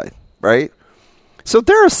qualified, right? So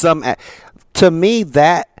there are some, to me,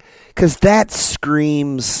 because that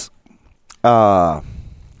screams, it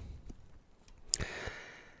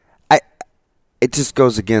just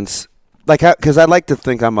goes against, because I like to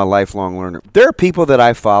think I'm a lifelong learner. There are people that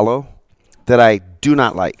I follow that I do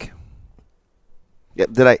not like.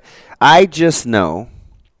 I just know,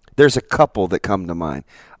 there's a couple that come to mind.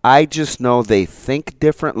 I just know they think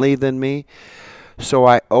differently than me. So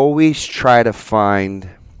I always try to find,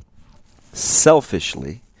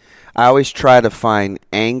 selfishly, angles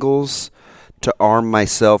to arm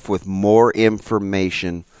myself with more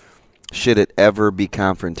information should it ever be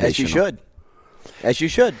confrontational. As you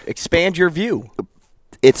should. Expand your view.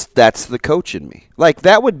 That's the coach in me. Like,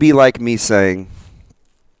 that would be like me saying,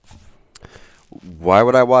 why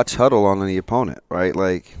would I watch huddle on the opponent, right?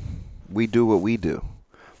 Like, we do what we do.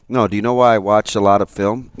 No, do you know why I watch a lot of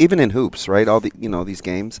film? Even in hoops, right? All the these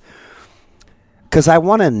games. Because I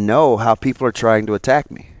want to know how people are trying to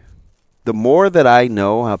attack me. The more that I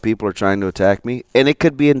know how people are trying to attack me, and it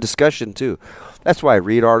could be in discussion too. That's why I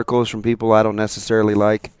read articles from people I don't necessarily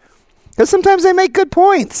like. Because sometimes they make good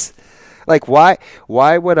points. Like, why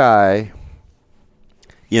would I,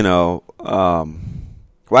 why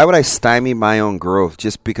would I stymie my own growth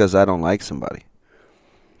just because I don't like somebody?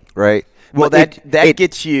 Right? Well, that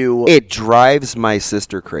gets you... It drives my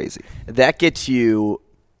sister crazy. That gets you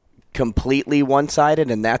completely one-sided,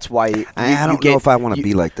 and that's why... I don't know if I want to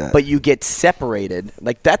be like that. But you get separated.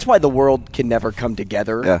 Like, that's why the world can never come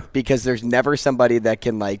together. Yeah. Because there's never somebody that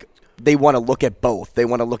can, like... They want to look at both. They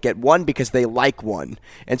want to look at one because they like one,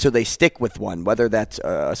 and so they stick with one, whether that's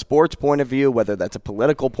a sports point of view, whether that's a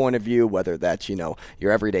political point of view, whether that's, your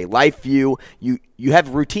everyday life view. You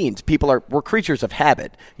have routines. We're creatures of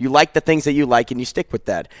habit. You like the things that you like, and you stick with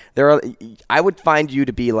that. I would find you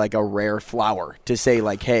to be like a rare flower to say,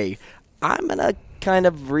 like, hey, I'm going to kind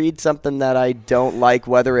of read something that I don't like,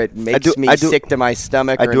 whether it makes me sick to my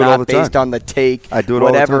stomach or not, based on the take, I do it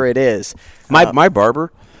whatever all the time. it is. My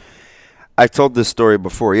barber, I've told this story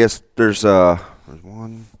before. Yes, there's 1,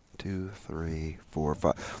 2, 3, 4,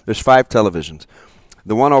 5. There's 5 televisions.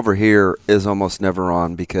 The one over here is almost never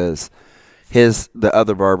on because the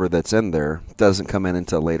other barber that's in there doesn't come in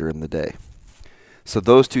until later in the day. So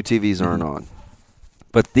those 2 TVs aren't on.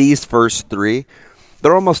 But these first 3,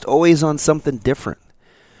 they're almost always on something different,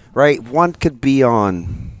 right? One could be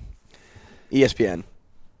on ESPN.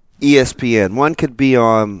 One could be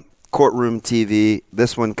on Courtroom TV.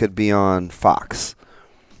 This one could be on Fox.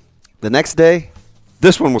 The next day,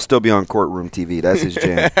 this one will still be on Courtroom TV. That's his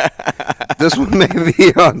jam. This one may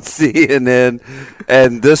be on CNN,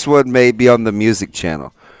 and this one may be on the Music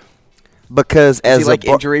Channel. Because as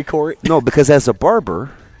Injury Court? No, because as a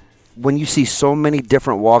barber, when you see so many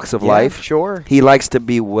different walks of life, sure, he likes to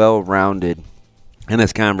be well-rounded in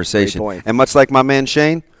his conversation. Great point. And much like my man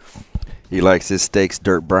Shane, he likes his steaks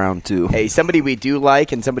dirt brown too. Hey, somebody we do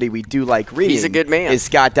like and somebody we do like reading. He's a good man. Is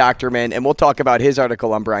Scott Docterman, and we'll talk about his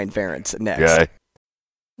article on Brian Ferentz next. Guy.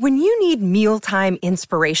 When you need mealtime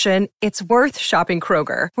inspiration, it's worth shopping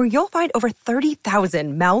Kroger, where you'll find over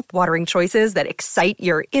 30,000 mouth-watering choices that excite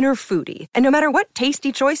your inner foodie. And no matter what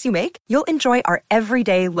tasty choice you make, you'll enjoy our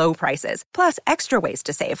everyday low prices, plus extra ways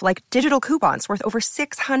to save, like digital coupons worth over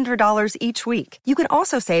 $600 each week. You can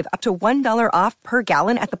also save up to $1 off per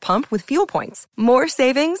gallon at the pump with fuel points. More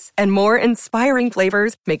savings and more inspiring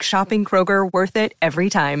flavors make shopping Kroger worth it every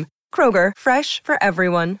time. Kroger, fresh for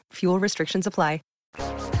everyone. Fuel restrictions apply.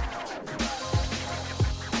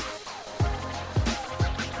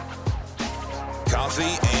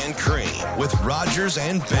 Coffee and Cream with Rogers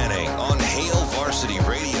and Benning on Hail Varsity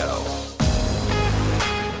Radio.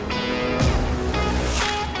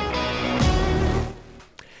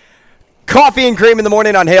 Coffee and Cream in the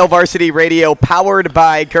morning on Hail Varsity Radio, powered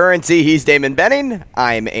by Currency. He's Damon Benning.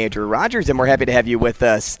 I'm Andrew Rogers, and we're happy to have you with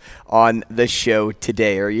us on the show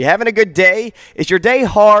today. Are you having a good day? Is your day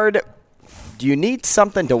hard? Do you need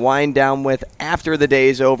something to wind down with after the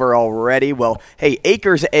day's over already? Well, hey,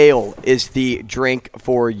 Acres Ale is the drink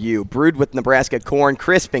for you. Brewed with Nebraska corn,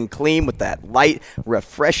 crisp and clean with that light,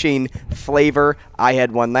 refreshing flavor. I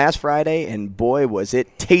had one last Friday, and boy, was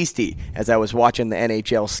it tasty as I was watching the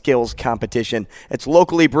NHL skills competition. It's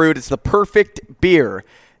locally brewed. It's the perfect beer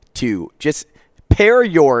to just pair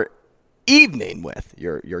your evening with,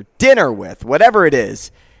 your dinner with, whatever it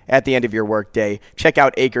is. At the end of your workday, check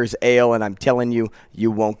out Acres Ale, and I'm telling you,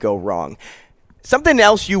 you won't go wrong. Something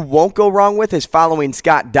else you won't go wrong with is following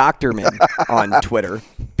Scott Docterman on Twitter,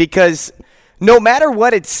 because no matter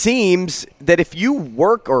what, it seems that if you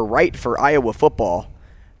work or write for Iowa football,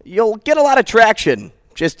 you'll get a lot of traction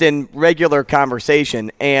just in regular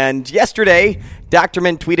conversation. And yesterday,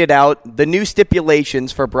 Docterman tweeted out the new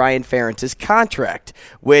stipulations for Brian Ferentz's contract,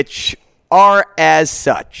 which are as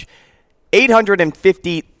such.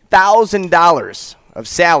 $850,000 of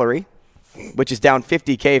salary, which is down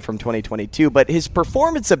 $50K from 2022, but his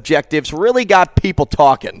performance objectives really got people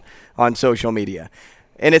talking on social media.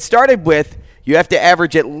 And it started with you have to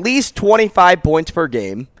average at least 25 points per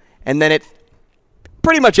game, and then it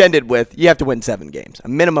pretty much ended with you have to win 7 games, a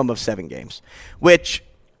minimum of 7 games, which,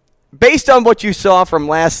 based on what you saw from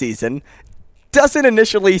last season, doesn't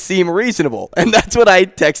initially seem reasonable. And that's what I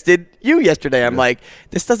texted you yesterday. I'm like,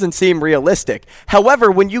 this doesn't seem realistic. However,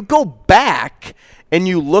 when you go back and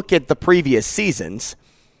you look at the previous seasons,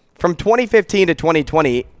 from 2015 to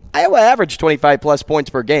 2020, Iowa averaged 25-plus points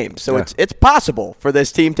per game. So it's possible for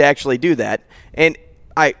this team to actually do that. And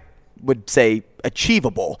I would say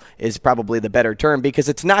achievable is probably the better term, because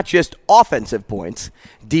it's not just offensive points.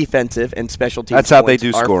 Defensive and special teams That's how they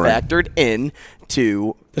do scoring. Are factored in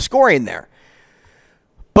to the scoring there.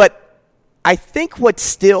 But I think what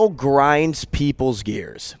still grinds people's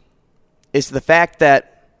gears is the fact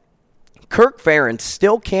that Kirk Ferentz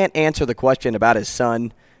still can't answer the question about his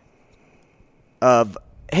son of,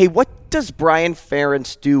 hey, what does Brian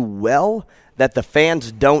Ferentz do well that the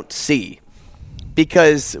fans don't see?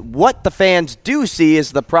 Because what the fans do see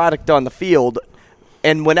is the product on the field.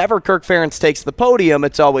 And whenever Kirk Ferentz takes the podium,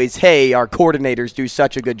 it's always, hey, our coordinators do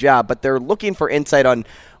such a good job. But they're looking for insight on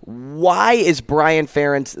why is Brian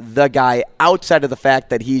Ferentz the guy outside of the fact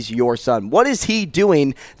that he's your son? What is he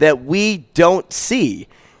doing that we don't see?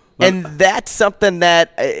 And that's something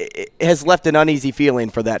that has left an uneasy feeling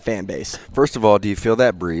for that fan base. First of all, do you feel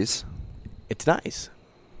that breeze? It's nice.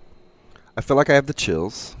 I feel like I have the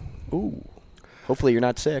chills. Ooh. Hopefully you're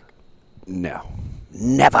not sick. No.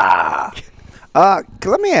 Never.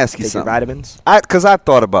 Let me ask you Take something. Your vitamins? Because I've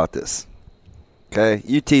thought about this. Okay?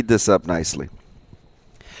 You teed this up nicely.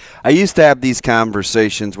 I used to have these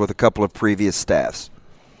conversations with a couple of previous staffs.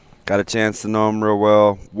 Got a chance to know them real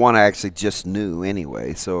well. One I actually just knew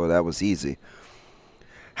anyway, so that was easy.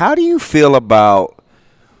 How do you feel about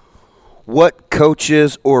what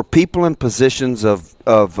coaches or people in positions of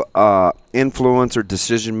influence or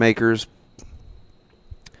decision makers,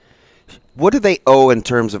 what do they owe in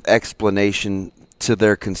terms of explanation to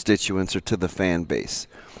their constituents or to the fan base?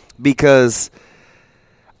 Because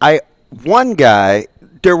one guy,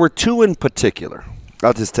 there were two in particular.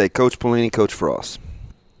 I'll just take Coach Pelini, Coach Frost.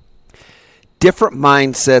 Different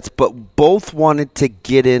mindsets, but both wanted to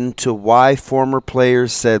get into why former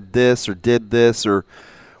players said this or did this or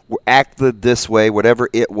acted this way, whatever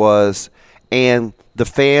it was, and the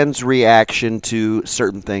fans' reaction to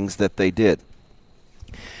certain things that they did.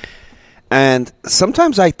 And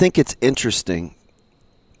sometimes I think it's interesting.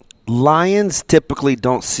 Lions typically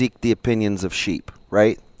don't seek the opinions of sheep,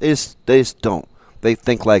 right? They just don't. They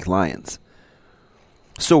think like lions.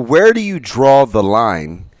 So where do you draw the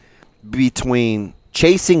line between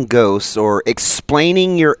chasing ghosts or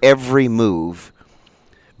explaining your every move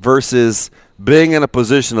versus being in a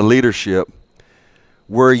position of leadership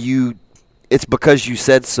where it's because you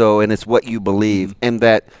said so and it's what you believe, and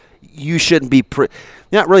that you shouldn't be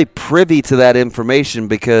not really privy to that information not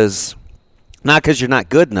because you're not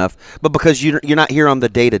good enough, but because you're not here on the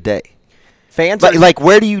day-to-day. Fans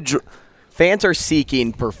are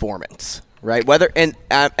seeking performance, right? And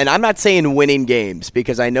I'm not saying winning games,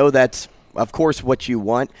 because I know that's, of course, what you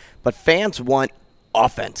want, but fans want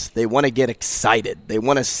offense. They want to get excited. They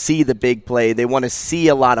want to see the big play. They want to see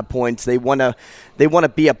a lot of points. They want to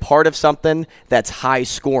be a part of something that's high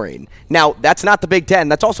scoring. Now, that's not the Big Ten.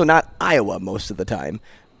 That's also not Iowa most of the time.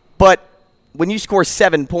 But when you score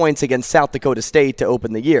 7 points against South Dakota State to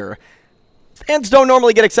open the year, fans don't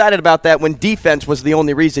normally get excited about that when defense was the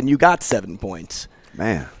only reason you got 7 points.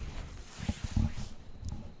 Man.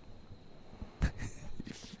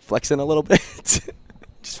 Flexing a little bit.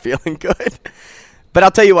 Just feeling good. But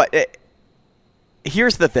I'll tell you what.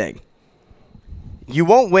 Here's the thing. You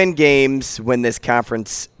won't win games when this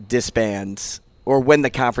conference disbands, or when the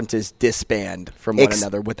conferences disband from one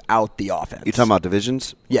another without the offense. You talking about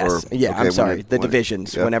divisions? Yes. I'm sorry. The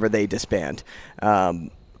divisions, whenever they disband. You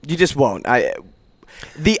just won't.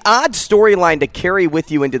 The odd storyline to carry with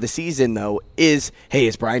you into the season, though, is, hey,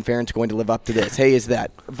 is Brian Ferentz going to live up to this? Hey, is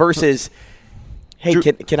that? Versus, hey,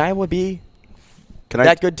 Drew, can Iowa be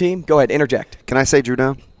that good team? Go ahead, interject. Can I say Drew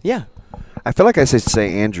now? Yeah. I feel like I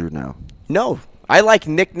say Andrew now. No. I like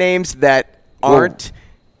nicknames that aren't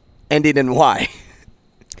ending in Y.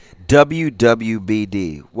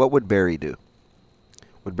 WWBD. What would Barry do?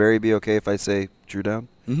 Would Barry be okay if I say Drew down?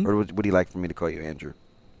 Mm-hmm. Or would he like for me to call you Andrew?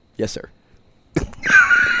 Yes, sir.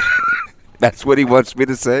 That's what he wants me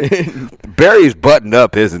to say? Barry's buttoned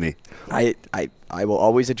up, isn't he? I will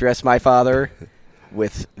always address my father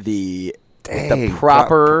with the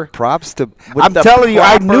proper props to. I'm telling you,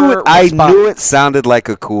 I knew it sounded like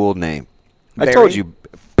a cool name. Barry? I told you,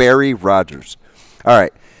 Barry Rogers. All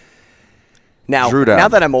right. Now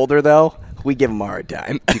that I'm older, though, we give him a hard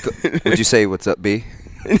time. Would you say what's up, B?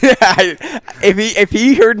 If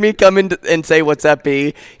he heard me come in and say what's up,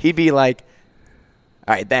 B, he'd be like,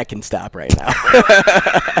 all right, that can stop right now.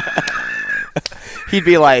 He'd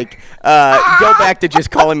be like, go back to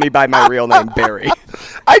just calling me by my real name, Barry.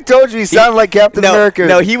 I told you he sounded like Captain America.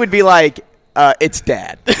 No, he would be like, it's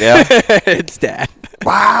Dad. Yeah? It's Dad.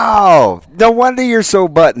 Wow. No wonder you're so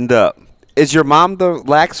buttoned up. Is your mom the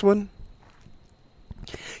lax one?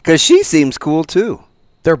 Because she seems cool, too.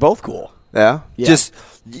 They're both cool. Yeah? Just,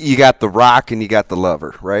 you got the rock and you got the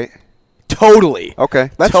lover, right? Totally. Okay.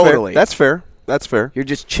 That's totally. Fair. That's fair. You're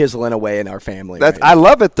just chiseling away in our family. I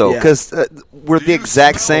love it, though, because we're the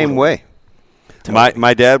exact same way. Totally.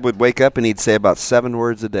 My dad would wake up and he'd say about 7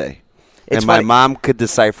 words a day. And my mom could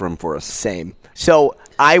decipher them for us. Same. So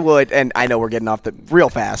I would, and I know we're getting off the real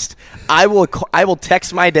fast, I will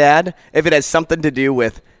text my dad if it has something to do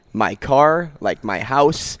with my car, like my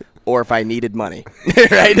house, or if I needed money.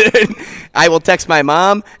 Right? I will text my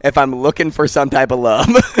mom if I'm looking for some type of love.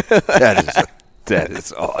 That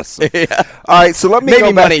is awesome. Yeah. All right, so let me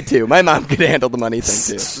maybe money too. My mom could handle the money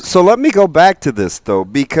thing too. So let me go back to this though,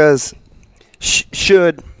 because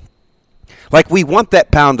we want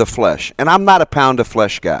that pound of flesh, and I'm not a pound of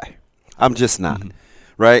flesh guy. I'm just not. Mm-hmm.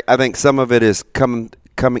 Right? I think some of it is coming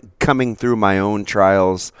through my own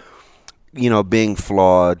trials, being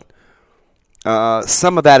flawed.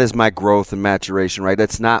 Some of that is my growth and maturation, right?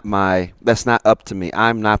 That's not up to me.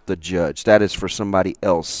 I'm not the judge. That is for somebody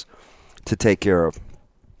else to take care of.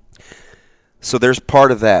 So there's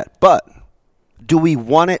part of that. But do we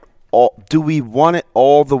want it want it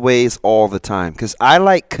all the ways all the time? Because I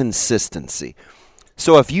like consistency.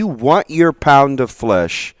 So if you want your pound of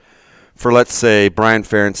flesh for, let's say, Brian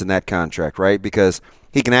Ferentz in that contract, right? Because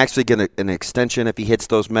he can actually get an extension if he hits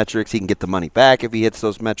those metrics. He can get the money back if he hits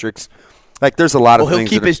those metrics. Like, there's a lot of things. Well, he'll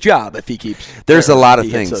keep his job if he keeps. There's a lot of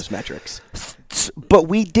things. Those metrics. But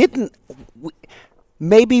we didn't.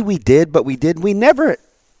 Maybe we did, but we didn't. We never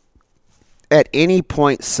at any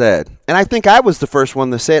point said, and I think I was the first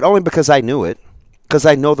one to say it only because I knew it, because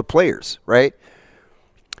I know the players, right?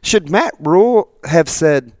 Should Matt Rhule have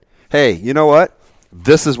said, hey, you know what?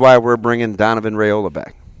 This is why we're bringing Donovan Raiola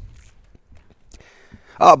back.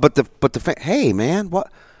 Oh, hey, man,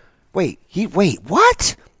 what? Wait,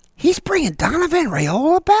 what? He's bringing Donovan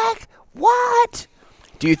Raiola back? What?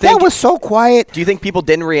 Do you think that was so quiet? Do you think people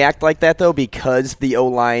didn't react like that though because the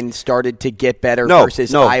O-line started to get better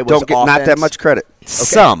versus Iowa's don't get offense? not that much credit. Okay.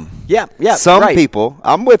 Some people.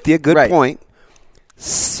 I'm with you. Good point.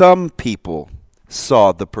 Some people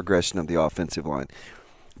saw the progression of the offensive line,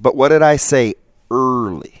 but what did I say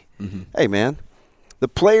early? Mm-hmm. Hey, man, the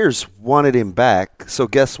players wanted him back, so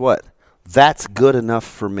guess what? That's good enough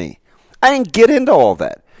for me. I didn't get into all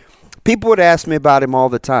that. People would ask me about him all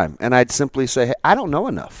the time, and I'd simply say, hey, I don't know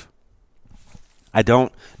enough. I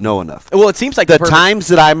don't know enough. Well, it seems like the times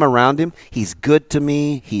that I'm around him, he's good to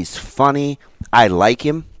me. He's funny. I like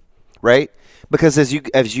him, right? Because as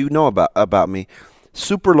you know about me,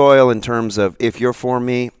 super loyal in terms of if you're for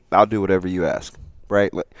me, I'll do whatever you ask,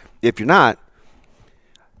 right? If you're not,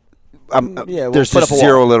 there's just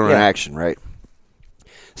zero little interaction, right?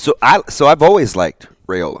 So I've always liked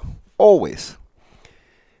Raiola, always.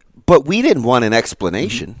 But we didn't want an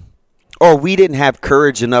explanation, or we didn't have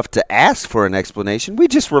courage enough to ask for an explanation. We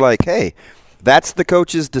just were like, hey, that's the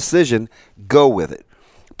coach's decision. Go with it.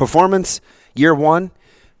 Performance, year one,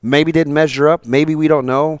 maybe didn't measure up. Maybe we don't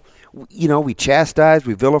know. You know, we chastised,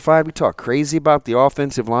 we vilified, we talked crazy about the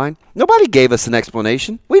offensive line. Nobody gave us an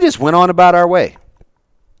explanation. We just went on about our way.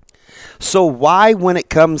 So why, when it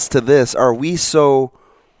comes to this, are we so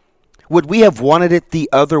 – would we have wanted it the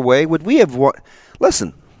other way? Would we have –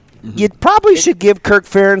 listen – you probably should give Kirk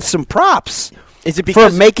Ferentz some props. Is it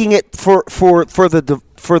because for making it for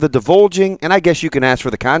the divulging? And I guess you can ask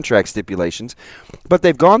for the contract stipulations, but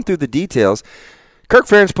they've gone through the details. Kirk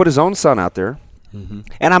Ferentz put his own son out there,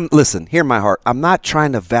 and hear my heart. I'm not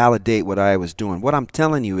trying to validate what I was doing. What I'm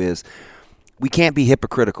telling you is, we can't be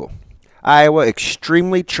hypocritical. Iowa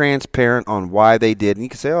extremely transparent on why they did, and you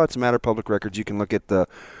can say, oh, it's a matter of public records. You can look at the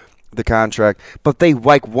contract, but they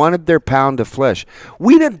wanted their pound of flesh.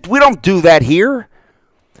 We don't do that here.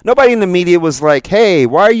 Nobody in the media was like, hey,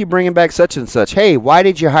 why are you bringing back such and such? Hey, why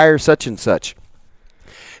did you hire such and such?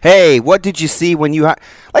 Hey, what did you see when you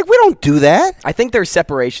we don't do that. I think there's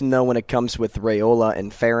separation though when it comes with Raiola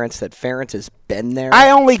and Ferentz, that Ferentz has been there.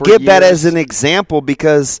 I only give that as an example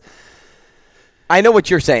because I know what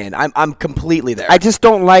you're saying. I'm completely there. I just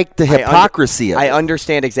don't like the hypocrisy of it. I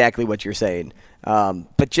understand exactly what you're saying.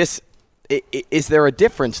 But just, is there a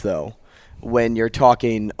difference, though, when you're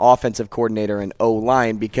talking offensive coordinator and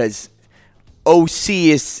O-line? Because OC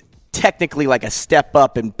is technically like a step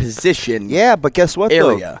up in position. Yeah, but guess what,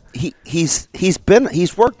 area. Though? He's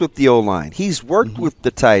worked with the O-line. He's worked with the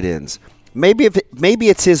tight ends. Maybe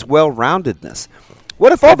it's his well-roundedness.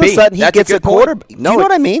 What if all of a sudden he gets a quarterback? No, do you know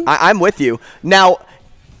what I mean? I'm with you. Now,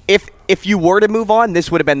 if you were to move on,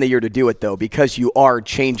 this would have been the year to do it, though, because you are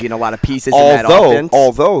changing a lot of pieces in that offense.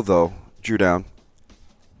 Although, Drew Down,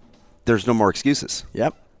 there's no more excuses.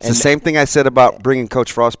 Yep. It's the same thing I said about bringing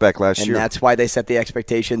Coach Frost back last year. And that's why they set the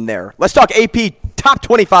expectation there. Let's talk AP Top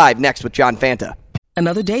 25 next with John Fanta.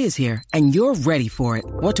 Another day is here, and you're ready for it.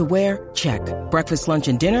 What to wear? Check. Breakfast, lunch,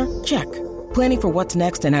 and dinner? Check. Planning for what's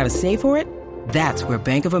next and how to save for it? That's where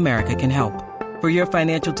Bank of America can help. For your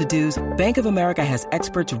financial to-dos, Bank of America has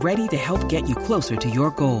experts ready to help get you closer to your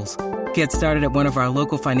goals. Get started at one of our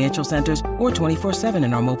local financial centers or 24/7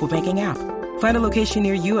 in our mobile banking app. Find a location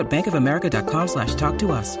near you at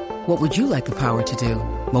bankofamerica.com/talktous. What would you like the power to do?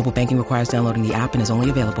 Mobile banking requires downloading the app and is only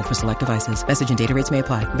available for select devices. Message and data rates may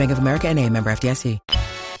apply. Bank of America NA, member FDIC.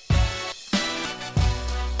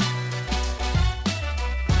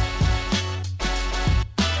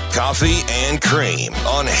 Coffee and Cream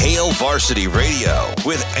on Hail Varsity Radio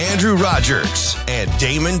with Andrew Rogers and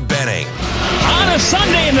Damon Benning. On a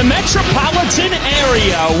Sunday in the metropolitan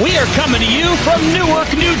area, we are coming to you from Newark,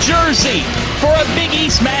 New Jersey for a Big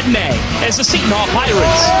East matinee as the Seton Hall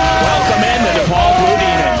Pirates welcome in the DePaul Blue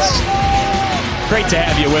Demons. Great to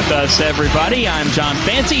have you with us, everybody. I'm John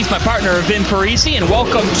Fanta. He's my partner, Vin Parisi, and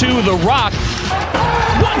welcome to The Rock.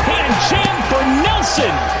 One-hand jam for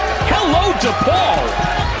Nelson. Hello, DePaul.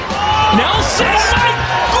 Nelson, my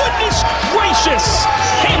goodness gracious!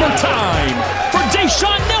 Hammer time for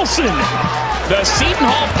Deshaun Nelson. The Seton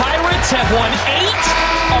Hall Pirates have won 8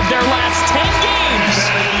 of their last 10 games,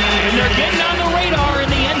 and they're getting on the radar in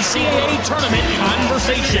the NCAA tournament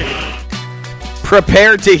conversation.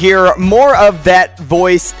 Prepare to hear more of that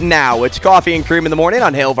voice now. It's Coffee and Cream in the Morning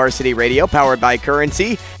on Hail Varsity Radio, powered by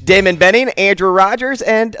Currency. Damon Benning, Andrew Rogers,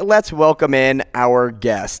 and let's welcome in our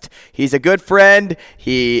guest. He's a good friend.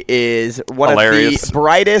 He is one of the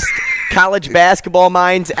brightest college basketball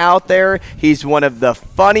minds out there. He's one of the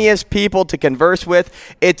funniest people to converse with.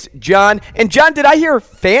 It's John. And John, did I hear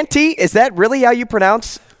Fanti? Is that really how you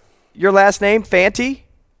pronounce your last name, Fanti?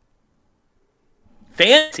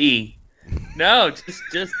 Fanti? No, just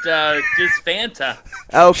Fanta.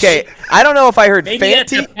 Okay, I don't know if I heard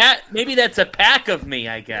Fanti. Maybe that's a pack of me,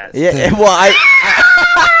 I guess. Yeah, well,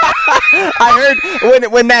 I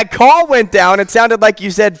heard when that call went down, it sounded like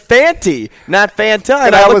you said Fanti, not Fanta.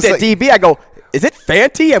 And I looked at DB. I go, is it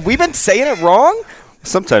Fanti? Have we been saying it wrong?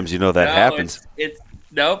 Sometimes that happens.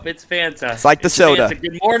 Nope, it's Fanta. It's like the soda. Fanta.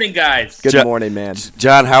 Good morning, guys. Good morning, man.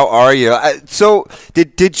 John, how are you? So,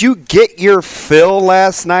 did you get your fill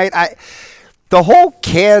last night? The whole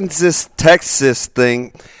Kansas-Texas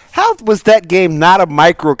thing, how was that game not a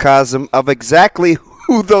microcosm of exactly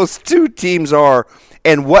who those two teams are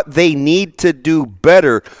and what they need to do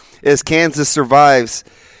better as Kansas survives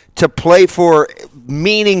to play for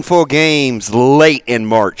meaningful games late in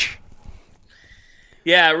March?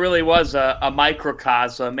 Yeah, it really was a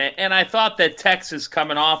microcosm. And I thought that Texas,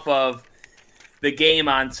 coming off of the game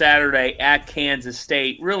on Saturday at Kansas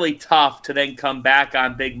State, really tough to then come back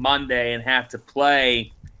on Big Monday and have to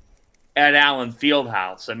play at Allen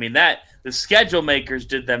Fieldhouse. I mean, the schedule makers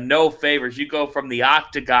did them no favors. You go from the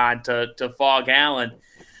Octagon to Fog Allen.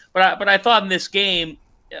 But I thought in this game,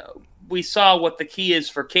 we saw what the key is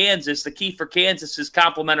for Kansas. The key for Kansas is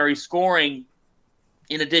complementary scoring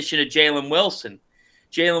in addition to Jalen Wilson.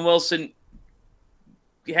 Jalen Wilson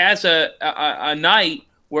has a night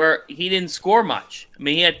where he didn't score much. I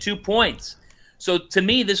mean, he had 2 points. So to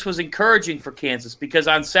me, this was encouraging for Kansas because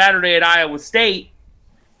on Saturday at Iowa State,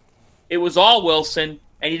 it was all Wilson,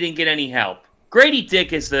 and he didn't get any help. Grady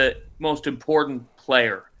Dick is the most important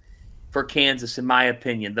player for Kansas, in my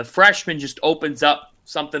opinion. The freshman just opens up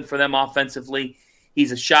something for them offensively.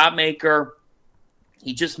 He's a shot maker.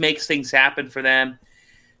 He just makes things happen for them.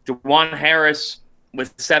 DeJuan Harris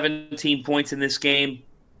with 17 points in this game.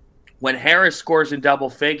 When Harris scores in double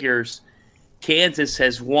figures, Kansas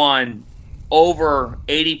has won over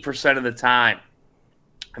 80% of the time.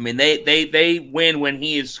 I mean, they win when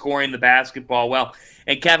he is scoring the basketball well.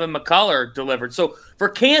 And Kevin McCullough delivered. So for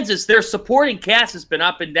Kansas, their supporting cast has been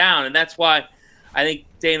up and down, and that's why I think,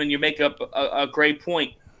 Damon, you make up a great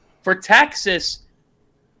point. For Texas,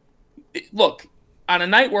 look, on a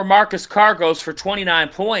night where Marcus Carr goes for 29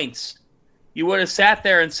 points, you would have sat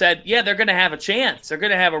there and said, yeah, they're going to have a chance. They're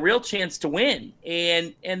going to have a real chance to win.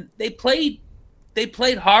 And they played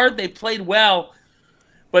hard. They played well.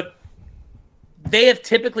 But they have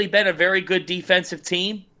typically been a very good defensive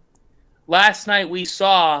team. Last night we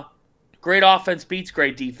saw great offense beats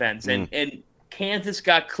great defense. And Kansas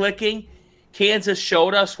got clicking. Kansas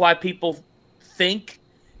showed us why people think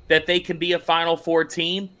that they can be a Final Four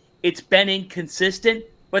team. It's been inconsistent.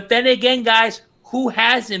 But then again, guys, who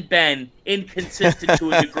hasn't been inconsistent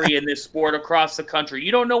to a degree in this sport across the country?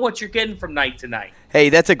 You don't know what you're getting from night to night. Hey,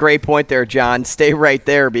 that's a great point there, John. Stay right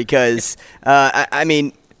there because, I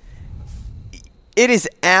mean, it is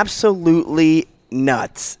absolutely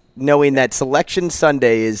nuts knowing that Selection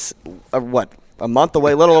Sunday is, a month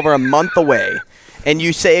away, a little over a month away. And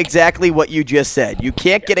you say exactly what you just said. You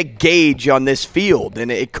can't get a gauge on this field,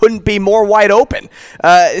 and it couldn't be more wide open.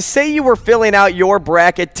 Say you were filling out your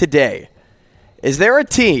bracket today. Is there a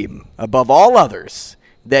team, above all others,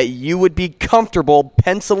 that you would be comfortable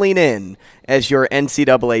penciling in as your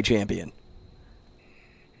NCAA champion?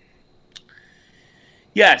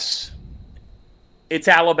 Yes. It's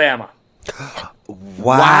Alabama.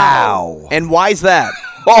 Wow. And why's that?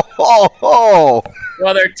 Well,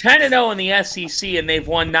 they're 10-0 in the SEC, and they've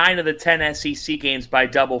won 9 of the 10 SEC games by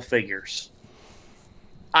double figures.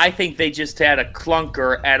 I think they just had a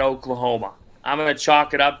clunker at Oklahoma. I'm going to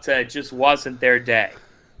chalk it up to it just wasn't their day.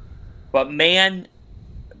 But, man,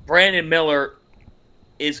 Brandon Miller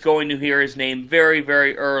is going to hear his name very,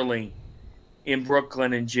 very early in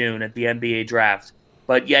Brooklyn in June at the NBA draft.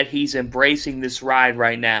 But yet he's embracing this ride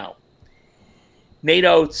right now. Nate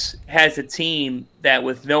Oates has a team that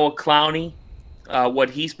with Noah Clowney,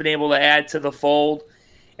 what he's been able to add to the fold,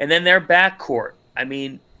 and then their backcourt. I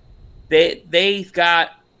mean, they've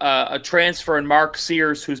got a transfer in Mark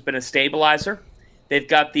Sears, who's been a stabilizer. They've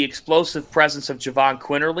got the explosive presence of Javon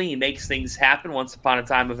Quinterly. He makes things happen. Once upon a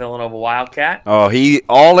time, a Villanova Wildcat. Oh, he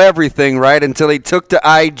everything right until he took to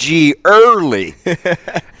IG early,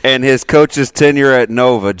 and his coach's tenure at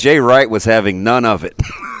Nova. Jay Wright was having none of it.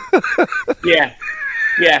 Yeah.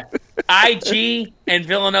 IG and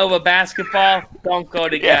Villanova basketball don't go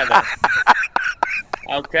together.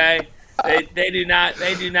 Okay, they do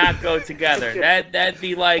not go together. That'd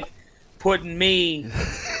be like putting me.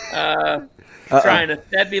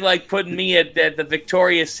 That'd be like putting me at the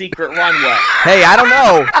Victoria's Secret runway. Hey, I don't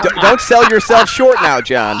know. Don't sell yourself short now,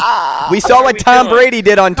 John. We saw what Tom Brady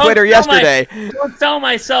did on Twitter yesterday. Don't sell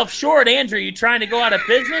myself short, Andrew. You trying to go out of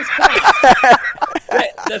business?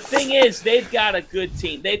 The thing is, they've got a good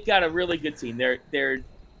team. They've got a really good team. They're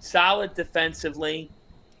solid defensively,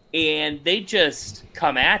 and they just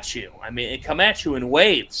come at you. I mean, they come at you in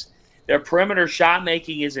waves. Their perimeter shot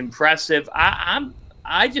making is impressive.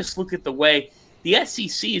 I just look at the way. The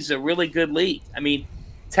SEC is a really good league. I mean,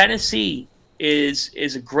 Tennessee is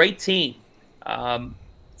a great team.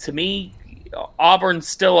 To me, Auburn's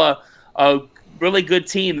still a really good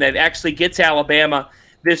team that actually gets Alabama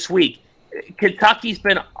this week. Kentucky's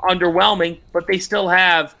been underwhelming, but they still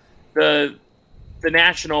have the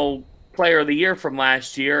National Player of the Year from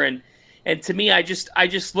last year. And to me, I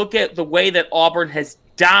just look at the way that Auburn has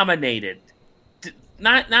dominated,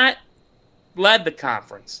 not led the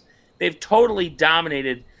conference. They've totally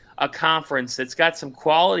dominated a conference that's got some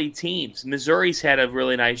quality teams. Missouri's had a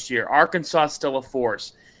really nice year. Arkansas still a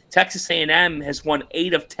force. Texas A&M has won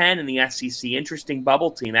 8 of 10 in the SEC. Interesting bubble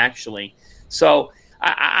team, actually. So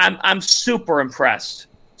I'm super impressed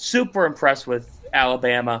with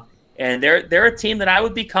Alabama, and they're a team that I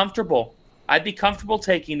would be comfortable. I'd be comfortable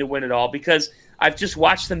taking to win it all because I've just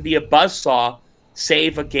watched them be a buzzsaw,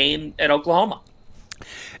 save a game at Oklahoma.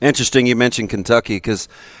 Interesting you mentioned Kentucky because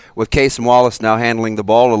with Case and Wallace now handling the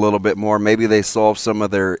ball a little bit more, maybe they solve some of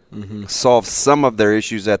their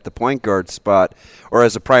issues at the point guard spot or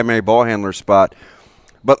as a primary ball handler spot.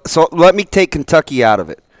 But so let me take Kentucky out of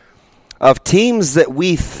it. Of teams that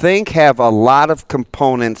we think have a lot of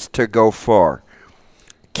components to go far,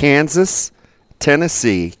 Kansas,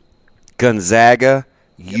 Tennessee, Gonzaga,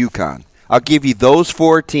 UConn. I'll give you those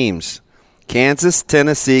 4 teams. Kansas,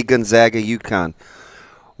 Tennessee, Gonzaga, UConn.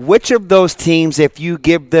 Which of those teams, if you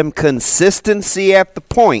give them consistency at the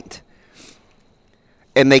point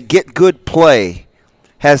and they get good play,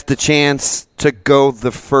 has the chance to go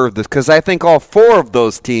the furthest? Because I think all 4 of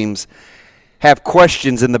those teams have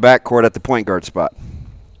questions in the backcourt at the point guard spot.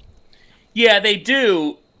 Yeah, they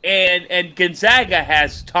do. And Gonzaga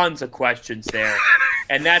has tons of questions there.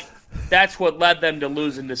 And that's what led them to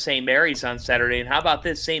losing to St. Mary's on Saturday. And how about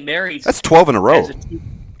this? St. Mary's. That's 12 in a row.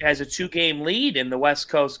 Has a 2-game lead in the West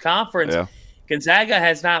Coast Conference. Yeah. Gonzaga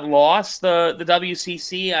has not lost the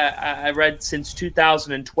WCC. I read since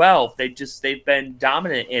 2012. They've been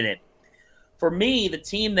dominant in it. For me, the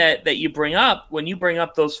team that you bring up when you bring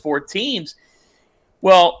up those 4 teams,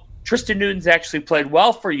 well, Tristan Newton's actually played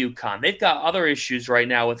well for UConn. They've got other issues right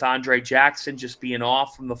now with Andre Jackson just being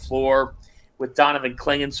off from the floor, with Donovan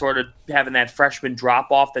Clingan sort of having that freshman drop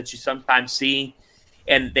off that you sometimes see,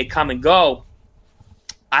 and they come and go.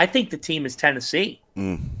 I think the team is Tennessee.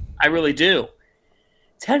 I really do.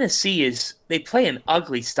 Tennessee they play an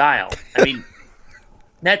ugly style. I mean,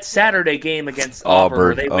 that Saturday game against Auburn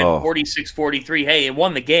where they win 46-43, hey, it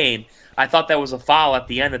won the game. I thought that was a foul at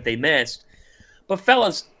the end that they missed. But,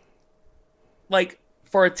 fellas, like,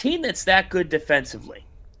 for a team that's that good defensively,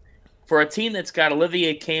 for a team that's got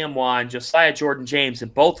Olivier Camwa and Josiah Jordan-James,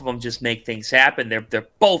 and both of them just make things happen, they're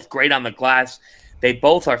both great on the glass. They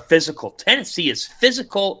both are physical. Tennessee is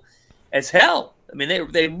physical as hell. I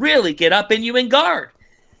mean, they really get up in you and guard.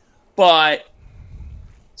 But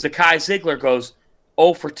Zakai Ziegler goes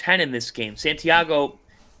 0 for 10 in this game. Santiago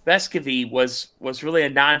Vescovi was really a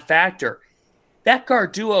non-factor. That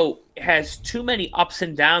guard duo has too many ups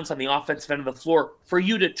and downs on the offensive end of the floor for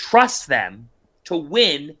you to trust them to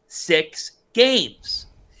win 6 games.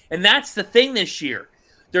 And that's the thing this year.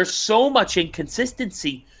 There's so much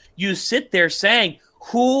inconsistency. You sit there saying,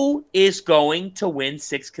 who is going to win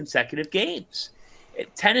 6 consecutive games?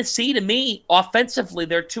 Tennessee, to me, offensively,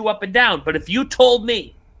 they're too up and down. But if you told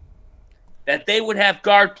me that they would have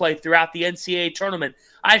guard play throughout the NCAA tournament,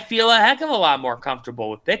 I'd feel a heck of a lot more comfortable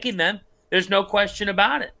with picking them. There's no question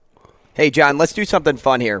about it. Hey, John, let's do something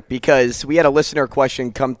fun here because we had a listener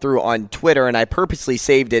question come through on Twitter, and I purposely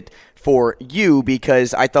saved it for you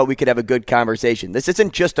because I thought we could have a good conversation. This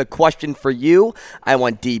isn't just a question for you. I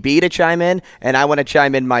want DB to chime in, and I want to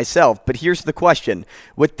chime in myself. But here's the question.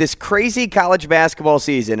 With this crazy college basketball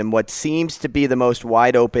season and what seems to be the most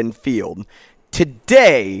wide-open field,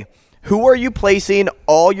 today, who are you placing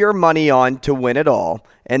all your money on to win it all?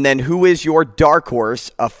 And then who is your dark horse,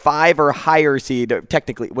 a 5 or higher seed, or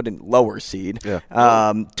technically it wouldn't lower seed,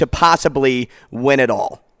 to possibly win it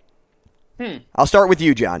all? I'll start with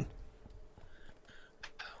you, John.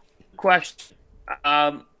 Question.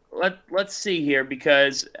 Let's see here,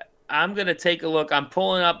 because I'm going to take a look. I'm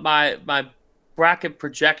pulling up my bracket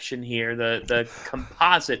projection here, the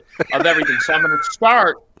composite of everything. So I'm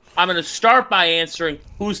going to start by answering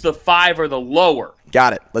who's the 5 or the lower.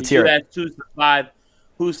 Got it. Let's hear it.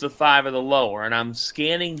 Who's the 5 or the lower? And I'm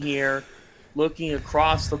scanning here, looking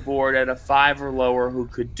across the board at a 5 or lower who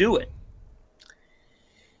could do it.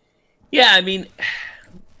 Yeah, I mean,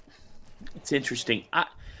 it's interesting.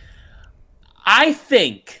 I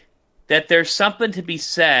think that there's something to be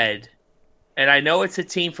said, and I know it's a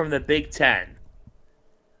team from the Big Ten,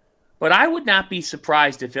 but I would not be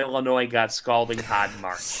surprised if Illinois got scalding hot in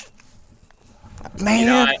March.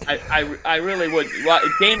 Man, I really would. Well,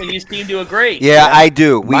 Damon, you seem to agree. Yeah, I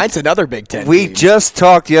do. Mine's another Big Ten We team. just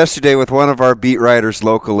talked yesterday with one of our beat writers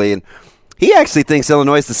locally, and he actually thinks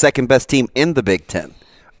Illinois is the second best team in the Big Ten.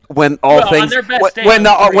 When all things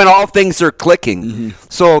are clicking,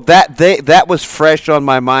 so that was fresh on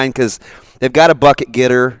my mind because they've got a bucket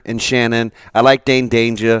getter in Shannon. I like Dane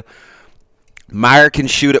Danger. Meyer can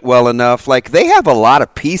shoot it well enough. Like, they have a lot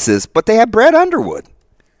of pieces, but they have Brad Underwood.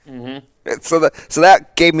 So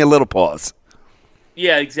that gave me a little pause.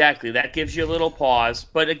 Yeah, exactly. That gives you a little pause.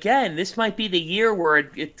 But again, this might be the year where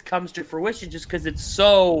it comes to fruition, just because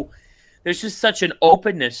there's just such an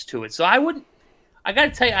openness to it. So I got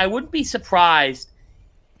to tell you, I wouldn't be surprised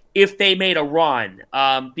if they made a run,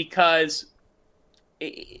 because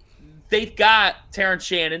they've got Terrence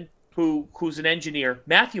Shannon, who's an engineer.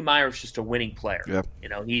 Matthew Meyer is just a winning player. Yep. You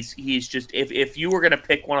know, he's just if you were going to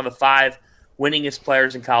pick one of the 5 winningest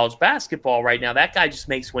players in college basketball right now, that guy just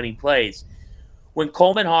makes winning plays. When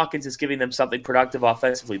Coleman Hawkins is giving them something productive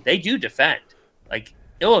offensively, they do defend. Like,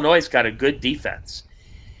 Illinois' got a good defense.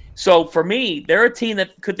 So for me, they're a team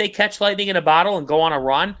that could they catch lightning in a bottle and go on a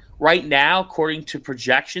run? Right now, according to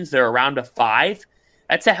projections, they're around a 5.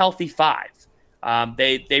 That's a healthy 5.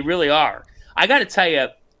 They really are. I got to tell you,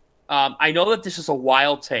 I know that this is a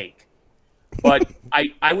wild take, but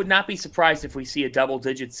I would not be surprised if we see a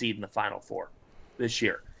double-digit seed in the Final Four this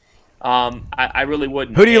year. I really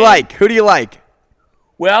wouldn't. Who do you like?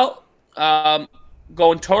 Well,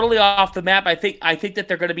 going totally off the map, I think that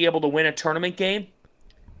they're going to be able to win a tournament game.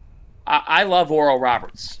 I love Oral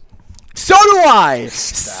Roberts. So do I.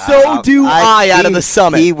 Out of the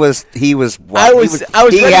Summit. He was. I was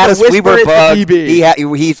ready to whisper it to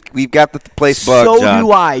DB. We've got the place bugged. So John.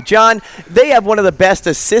 do I, John. They have one of the best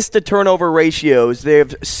assist to turnover ratios. They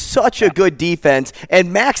have such a good defense,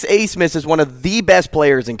 and Max Abmas is one of the best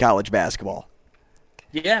players in college basketball.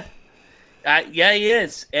 Yeah, he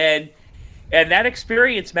is, and that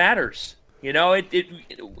experience matters. You know, it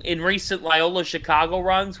in recent Loyola Chicago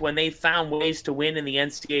runs, when they found ways to win in the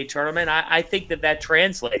NCAA tournament, I think that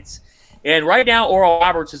translates. And right now, Oral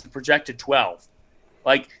Roberts is the projected 12.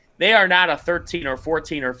 Like, they are not a 13 or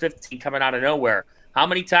 14 or 15 coming out of nowhere. How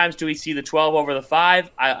many times do we see the 12 over the 5?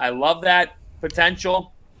 I love that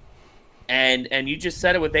potential. And you just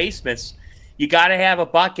said it with Abmas. You got to have a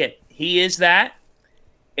bucket. He is that.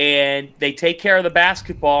 And they take care of the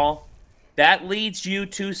basketball. That leads you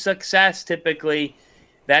to success typically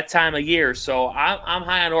that time of year. So I'm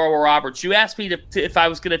high on Oral Roberts. You asked me if I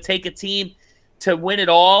was going to take a team to win it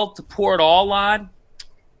all, to pour it all on.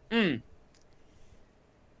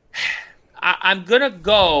 I'm going to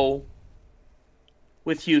go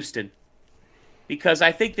with Houston because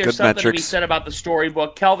I think there's good something metrics to be said about the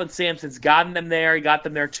storybook. Kelvin Sampson's gotten them there. He got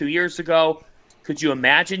them there 2 years ago. Could you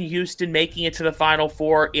imagine Houston making it to the Final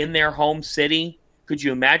Four in their home city? Could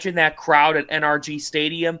you imagine that crowd at NRG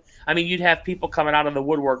Stadium? I mean, you'd have people coming out of the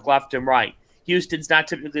woodwork left and right. Houston's not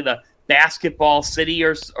typically the basketball city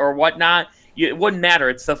or whatnot. It wouldn't matter.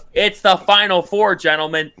 It's the Final Four,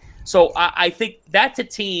 gentlemen. So I think that's a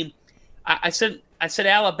team. I said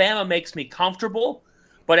Alabama makes me comfortable,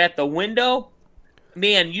 but at the window,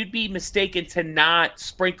 man, you'd be mistaken to not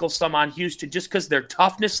sprinkle some on Houston just because their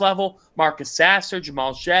toughness level. Marcus Sasser,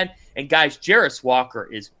 Jamal Shed, and guys, Jarris Walker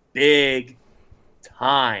is big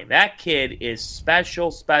time. That kid is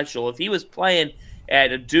special. If he was playing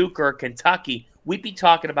at a Duke or Kentucky, we'd be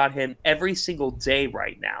talking about him every single day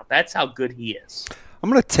right now. That's how good he is. I'm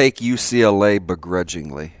going to take UCLA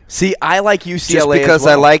begrudgingly. See, I like UCLA just because as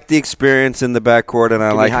well. I like the experience in the backcourt, and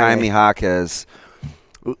I like Jaime Jaquez.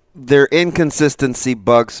 Their inconsistency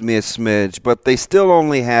bugs me a smidge, but they still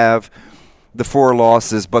only have the 4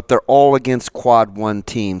 losses, but they're all against quad 1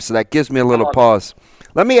 teams, so that gives me a little pause.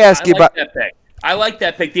 Let me ask you about that pick. I like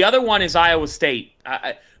that pick. The other one is Iowa State.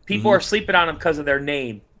 People are sleeping on them because of their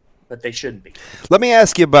name, but they shouldn't be. Let me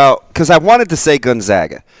ask you about, because I wanted to say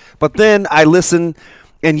Gonzaga, but then I listened,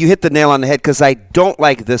 and you hit the nail on the head, because I don't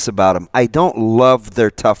like this about them. I don't love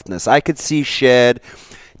their toughness. I could see Shed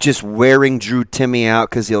just wearing Drew Timme out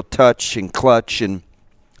because he'll touch and clutch and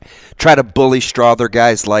try to bully Strother,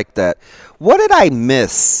 guys like that. What did I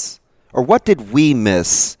miss, or what did we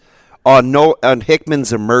miss on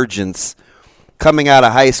Hickman's emergence coming out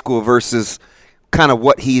of high school versus kind of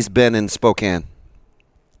what he's been in Spokane?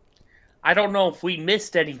 I don't know if we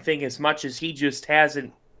missed anything as much as he just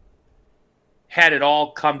hasn't had it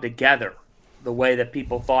all come together the way that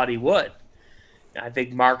people thought he would. I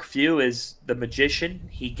think Mark Few is the magician.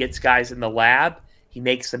 He gets guys in the lab. He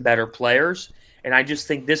makes them better players. And I just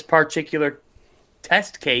think this particular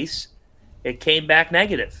test case, it came back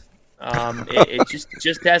negative. It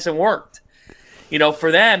just hasn't worked. You know,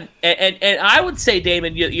 for them, and I would say,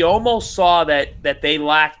 Damon, you almost saw that they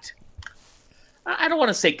lacked, I don't want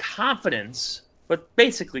to say confidence, but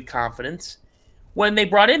basically confidence, when they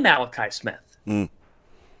brought in Malachi Smith. Mm.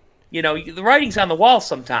 You know, the writing's on the wall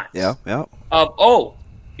sometimes. Yeah.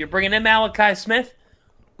 You're bringing in Malachi Smith?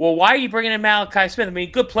 Well, why are you bringing in Malachi Smith? I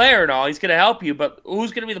mean, good player and all. He's going to help you, but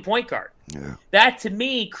who's going to be the point guard? Yeah. That, to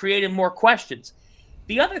me, created more questions.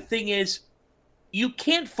 The other thing is, you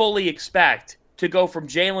can't fully expect to go from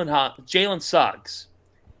Jalen Suggs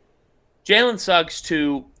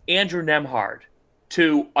to Andrew Nembhard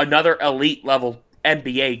to another elite-level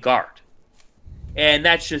NBA guard. And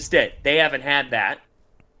that's just it. They haven't had that.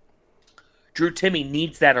 Drew Timme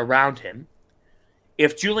needs that around him.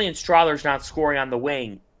 If Julian Strother's not scoring on the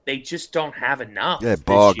wing, they just don't have enough. Yeah, it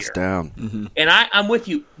bogs down. Mm-hmm. And I'm with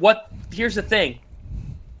you. Here's the thing.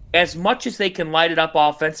 As much as they can light it up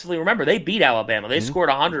offensively, remember, they beat Alabama. They scored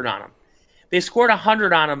 100 on them. They scored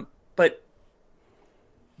 100 on them, but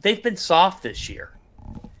they've been soft this year.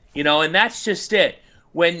 You know, and that's just it.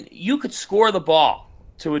 When you could score the ball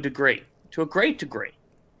to a great degree,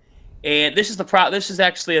 and this is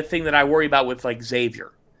actually a thing that I worry about with, like,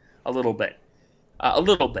 Xavier a little bit.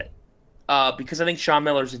 Because I think Sean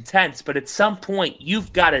Miller's intense, but at some point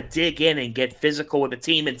you've got to dig in and get physical with the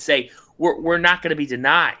team and say, we're not going to be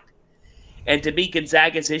denied. And to me,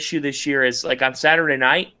 Gonzaga's issue this year is, like, on Saturday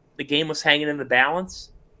night, the game was hanging in the balance.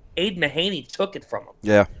 Aiden Mahaney took it from him.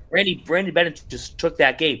 Yeah. Randy Bennett just took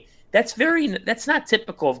that game. That's not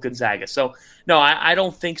typical of Gonzaga. So no, I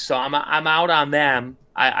don't think so. I'm out on them.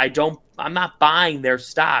 I'm not buying their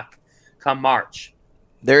stock come March.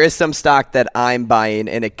 There is some stock that I'm buying,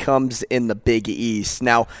 and it comes in the Big East.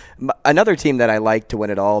 Now, another team that I like to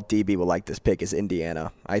win it all, DB will like this pick, is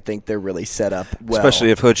Indiana. I think they're really set up well.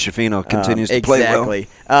 Especially if Hood Schifino continues to play well.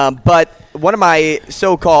 Exactly. But one of my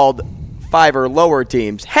so-called 5 or lower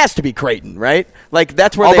teams has to be Creighton, right? Like,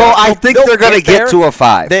 that's where I think they're going to get to a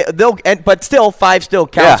 5. But still, 5 still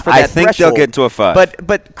counts for that threshold. I think they'll get to a 5.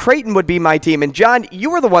 But Creighton would be my team. And, John,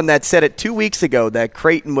 you were the one that said it 2 weeks ago that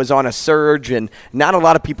Creighton was on a surge, and not a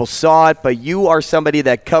lot of people saw it, but you are somebody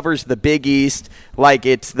that covers the Big East like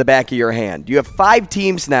it's the back of your hand. You have 5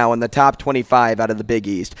 teams now in the top 25 out of the Big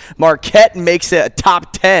East. Marquette makes it a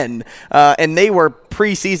top 10, and they were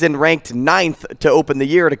preseason ranked 9th to open the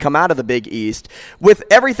year to come out of the Big East. With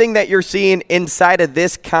everything that you're seeing inside of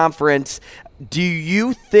this conference, do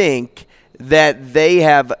you think that they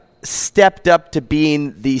have stepped up to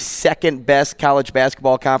being the second best college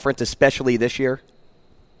basketball conference, especially this year?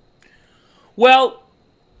 Well,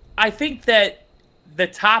 I think that the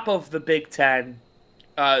top of the Big Ten,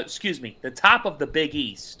 the top of the Big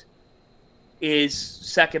East is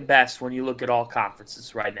second best when you look at all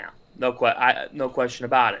conferences right now. No question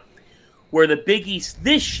about it. Where the Big East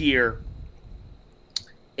this year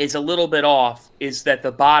is a little bit off is that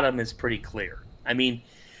the bottom is pretty clear. I mean,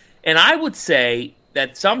 and I would say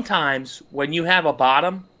that sometimes when you have a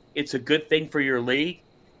bottom, it's a good thing for your league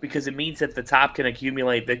because it means that the top can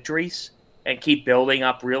accumulate victories and keep building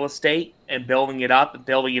up real estate and building it up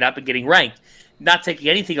and getting ranked, not taking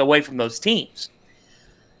anything away from those teams.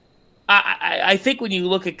 I think when you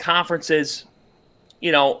look at conferences,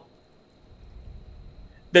 you know,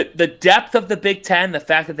 the depth of the Big Ten, the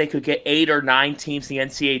fact that they could get 8 or 9 teams in the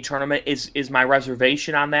NCAA tournament is my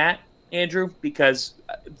reservation on that, Andrew, because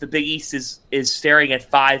the Big East is staring at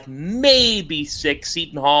 5, maybe 6.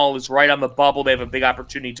 Seton Hall is right on the bubble. They have a big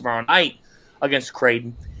opportunity tomorrow night against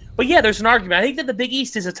Creighton. But, yeah, there's an argument. I think that the Big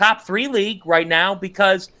East is a top 3 league right now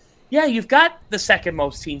because, yeah, you've got the second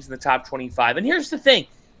most teams in the top 25. And here's the thing.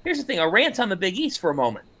 A rant on the Big East for a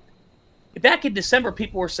moment. Back in December,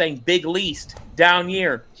 people were saying Big East, down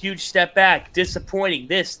year, huge step back, disappointing,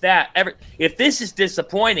 this, that. If this is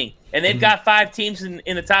disappointing and they've got 5 teams in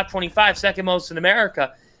the top 25, second most in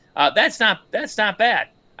America, that's not bad.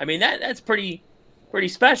 I mean, that's pretty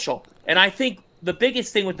special. And I think the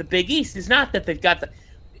biggest thing with the Big East is not that they've got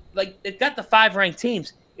the 5 ranked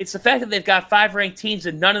teams. It's the fact that they've got 5 ranked teams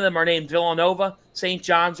and none of them are named Villanova, St.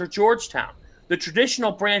 John's, or Georgetown. The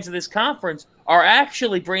traditional brands of this conference are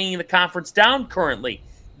actually bringing the conference down currently.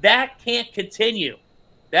 That can't continue.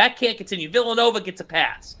 Villanova gets a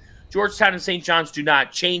pass. Georgetown and St. John's do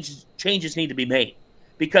not. Changes need to be made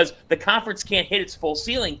because the conference can't hit its full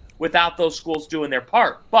ceiling without those schools doing their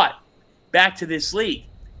part. But back to this league.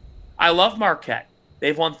 I love Marquette.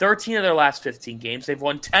 They've won 13 of their last 15 games. They've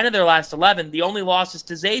won 10 of their last 11. The only loss is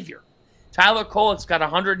to Xavier. Tyler Kolek's got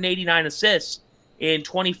 189 assists in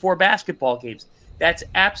 24 basketball games. That's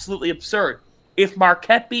absolutely absurd. If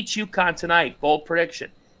Marquette beats UConn tonight, bold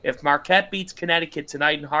prediction, if Marquette beats Connecticut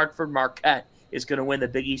tonight in Hartford, Marquette is going to win the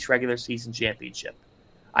Big East regular season championship.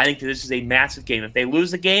 I think that this is a massive game. If they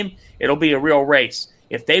lose the game, it'll be a real race.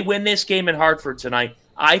 If they win this game in Hartford tonight,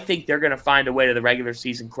 I think they're going to find a way to the regular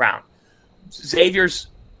season crown. Xavier's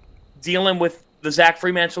dealing with the Zach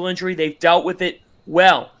Fremantle injury. They've dealt with it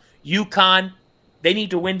well. UConn, they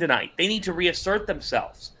need to win tonight. They need to reassert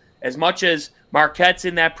themselves. As much as Marquette's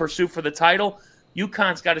in that pursuit for the title,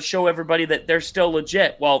 UConn's got to show everybody that they're still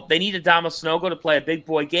legit. Well, they need Adama Sanogo to play a big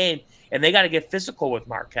boy game, and they got to get physical with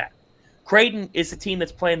Marquette. Creighton is the team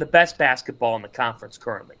that's playing the best basketball in the conference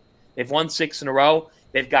currently. They've won 6 in a row.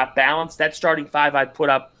 They've got balance. That starting 5 I'd put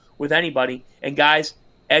up with anybody. And, guys,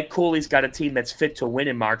 Ed Cooley's got a team that's fit to win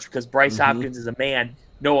in March because Bryce Hopkins is a man.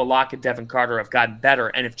 Noah Locke and Devin Carter have gotten better.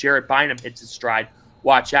 And if Jared Bynum hits his stride,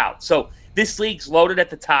 watch out. So this league's loaded at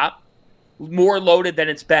the top, more loaded than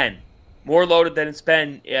it's been.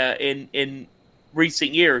 In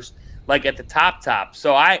recent years, like at the top.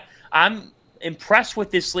 So I'm impressed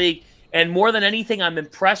with this league. And more than anything, I'm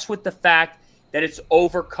impressed with the fact that it's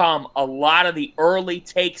overcome a lot of the early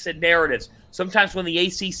takes and narratives. Sometimes when the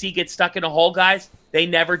ACC gets stuck in a hole, guys, they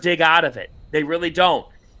never dig out of it. They really don't.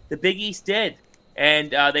 The Big East did,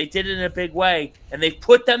 and they did it in a big way, and they've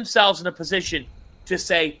put themselves in a position to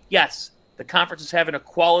say, yes, the conference is having a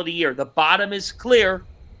quality year. The bottom is clear.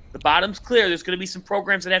 There's going to be some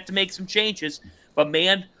programs that have to make some changes, but,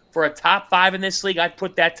 man, for a top 5 in this league, I'd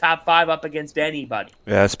put that top 5 up against anybody.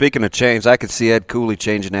 Yeah, speaking of change, I could see Ed Cooley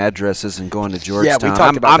changing addresses and going to Georgetown. Yeah, we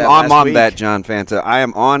talked about that I'm on week. that, John Fanta. I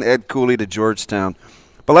am on Ed Cooley to Georgetown.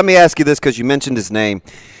 But let me ask you this, because you mentioned his name,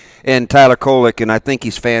 and Tyler Kolek, and I think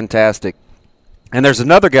he's fantastic. And there's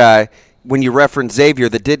another guy, when you reference Xavier,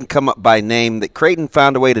 that didn't come up by name, that Creighton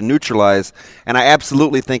found a way to neutralize, and I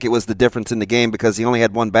absolutely think it was the difference in the game because he only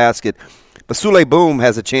had 1 basket. But Sule Boom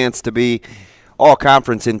has a chance to be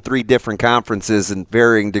all-conference in 3 different conferences in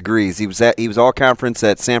varying degrees. He was all-conference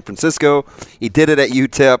at San Francisco. He did it at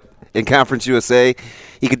UTEP in Conference USA.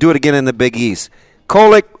 He could do it again in the Big East.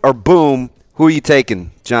 Kolek or Boom, who are you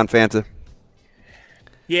taking, John Fanta?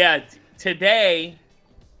 Yeah, today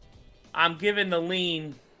I'm giving the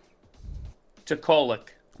lean to Kolek.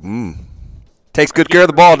 Takes good care of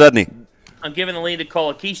the ball, doesn't he? I'm giving the lean to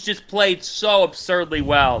Kolek. He's just played so absurdly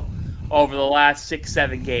well over the last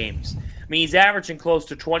 6-7 games. I mean, he's averaging close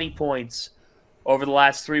to 20 points over the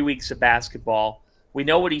last 3 weeks of basketball. We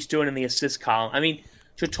know what he's doing in the assist column. I mean,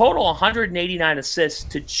 to total 189 assists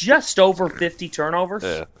to just over 50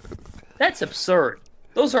 turnovers, that's absurd.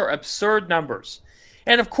 Those are absurd numbers.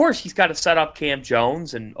 And, of course, he's got to set up Cam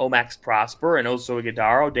Jones and Omax Prosper and Oso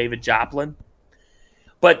Iguodaro, David Joplin.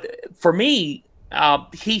 But for me,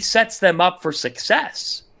 he sets them up for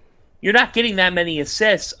success. You're not getting that many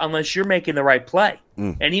assists unless you're making the right play.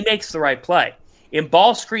 And he makes the right play. In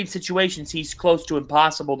ball screen situations, he's close to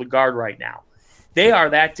impossible to guard right now. They are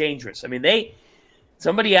that dangerous. I mean,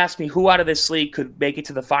 somebody asked me who out of this league could make it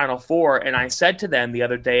to the Final Four, and I said to them the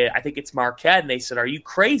other day, I think it's Marquette, and they said, "Are you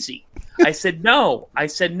crazy?" I said, no.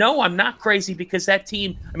 No, I'm not crazy because that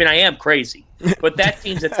team, I mean, I am crazy, but that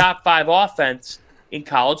team's a top 5 offense in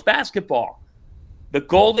college basketball. The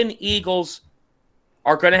Golden Eagles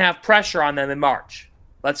are going to have pressure on them in March.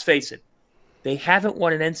 Let's face it. They haven't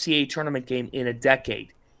won an NCAA tournament game in a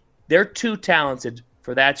decade. They're too talented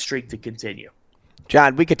for that streak to continue.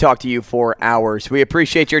 John, we could talk to you for hours. We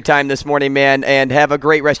appreciate your time this morning, man, and have a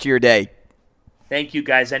great rest of your day. Thank you,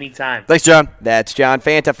 guys. Anytime. Thanks, John. That's John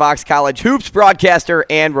Fanta, Fox College Hoops broadcaster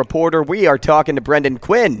and reporter. We are talking to Brendan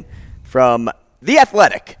Quinn from The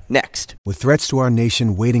Athletic next. With threats to our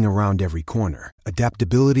nation waiting around every corner,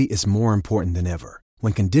 adaptability is more important than ever.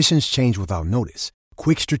 When conditions change without notice,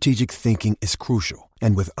 quick strategic thinking is crucial.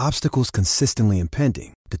 And with obstacles consistently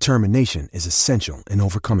impending, determination is essential in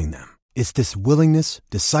overcoming them. It's this willingness,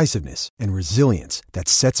 decisiveness, and resilience that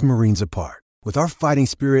sets Marines apart. With our fighting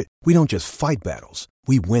spirit, we don't just fight battles,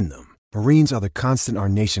 we win them. Marines are the constant our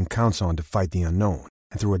nation counts on to fight the unknown.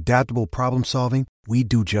 And through adaptable problem solving, we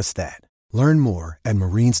do just that. Learn more at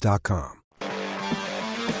Marines.com.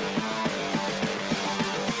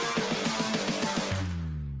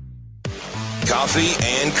 Coffee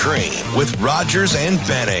and Cream with Rogers and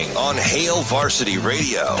Benning on Hail Varsity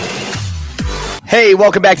Radio. Hey,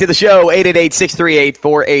 welcome back to the show,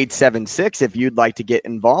 888-638-4876. If you'd like to get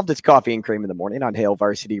involved, it's Coffee and Cream in the Morning on Hail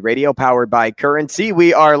Varsity Radio, powered by Currency.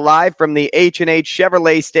 We are live from the H&H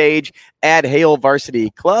Chevrolet stage at Hail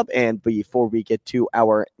Varsity Club. And before we get to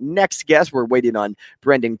our next guest, we're waiting on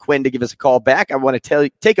Brendan Quinn to give us a call back. I want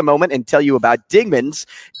to take a moment and tell you about Dingman's.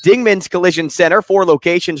 Dingman's Collision Center, 4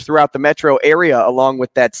 locations throughout the metro area, along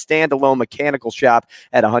with that standalone mechanical shop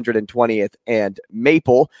at 120th and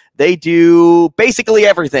Maple. They do basically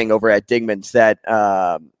everything over at Dingman's that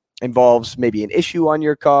involves maybe an issue on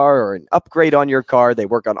your car or an upgrade on your car. They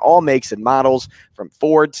work on all makes and models, from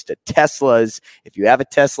Fords to Teslas. If you have a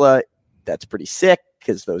Tesla, that's pretty sick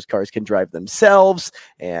because those cars can drive themselves.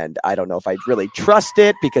 And I don't know if I'd really trust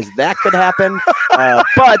it because that could happen.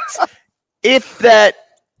 But if that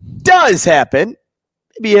does happen,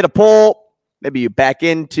 maybe you hit a pole, maybe you back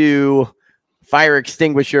into fire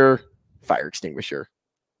extinguisher.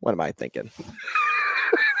 What am I thinking?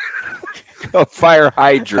 A fire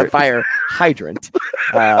hydrant. A fire hydrant.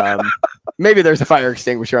 Maybe there's a fire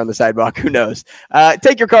extinguisher on the sidewalk. Who knows?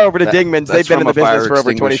 Take your car over to Dingman's. They've been in the business for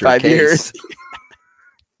over 25 years.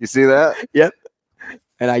 You see that? Yep.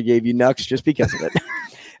 And I gave you Nux just because of it.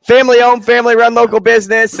 Family owned, family run local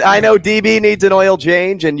business. I know DB needs an oil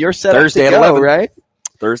change, and you're set Thursday up to at go, 11. right?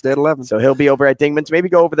 Thursday at 11. So he'll be over at Dingman's. Maybe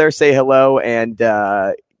go over there, say hello, and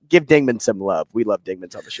give Dingman some love. We love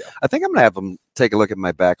Dingman's on the show. I think I'm going to have him take a look at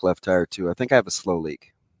my back left tire, too. I think I have a slow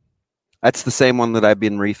leak. That's the same one that I've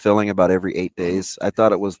been refilling about every 8 days. I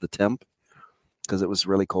thought it was the temp because it was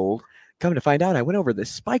really cold. Come to find out, I went over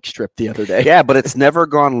this spike strip the other day. Yeah, but it's never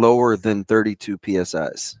gone lower than 32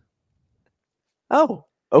 PSIs. Oh,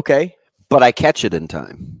 okay. But I catch it in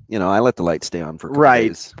time. You know, I let the light stay on for a couple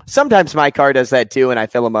days. Sometimes my car does that too, and I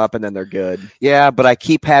fill them up, and then they're good. Yeah, but I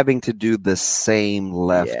keep having to do the same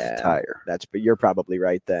left tire. But you're probably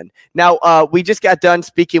right then. Now, we just got done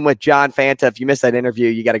speaking with John Fanta. If you missed that interview,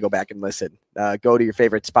 you got to go back and listen. Go to your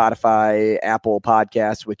favorite Spotify, Apple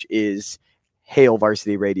podcast, which is Hail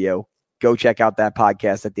Varsity Radio. Go check out that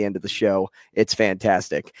podcast at the end of the show. It's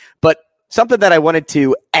fantastic. But something that I wanted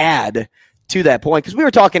to add to that point, because we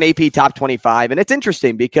were talking AP top 25, and it's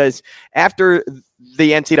interesting because after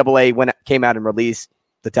the NCAA came out and released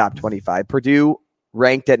the top 25, Purdue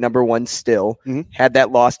ranked at number 1 still, had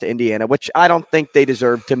that loss to Indiana, which I don't think they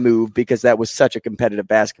deserved to move because that was such a competitive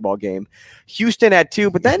basketball game. Houston at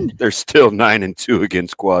 2, but then they're still 9-2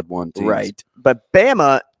 against quad 1 teams. Right. But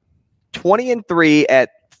Bama 20-3 at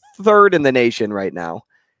 3rd in the nation right now.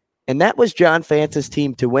 And that was John Fanta's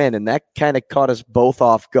team to win, and that kind of caught us both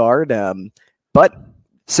off guard. But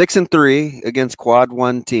 6-3 against quad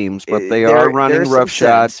 1 teams, but they are running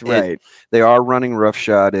roughshod. Right. They are running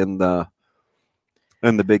roughshod in the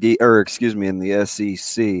Big E, or excuse me, in the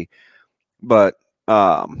SEC. But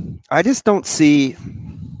I just don't see.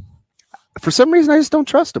 For some reason, I just don't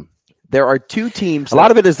trust them. There are 2 teams. A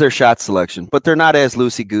lot of it is their shot selection, but they're not as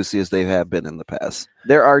loosey-goosey as they have been in the past.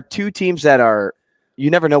 There are 2 teams that are. You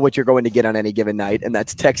never know what you're going to get on any given night, and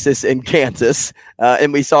that's Texas and Kansas.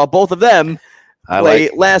 And we saw both of them play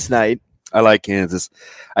last night. I like Kansas.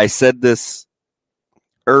 I said this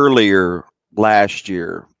earlier last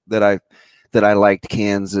year that I liked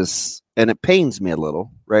Kansas, and it pains me a little,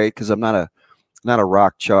 right? Because I'm not a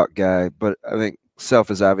rock chalk guy, but I think Self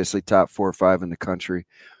is obviously top 4 or 5 in the country.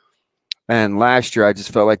 And last year, I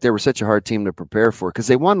just felt like they were such a hard team to prepare for because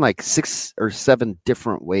they won like 6 or 7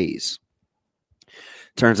 different ways.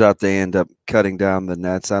 Turns out they end up cutting down the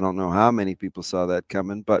nets. I don't know how many people saw that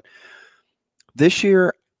coming, but this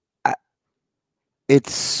year,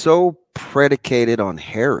 it's so predicated on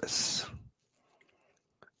Harris.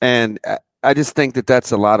 And I just think that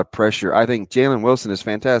that's a lot of pressure. I think Jalen Wilson is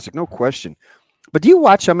fantastic, no question. But do you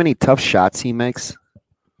watch how many tough shots he makes?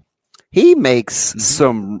 He makes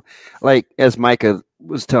some, like, as Micah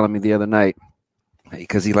was telling me the other night,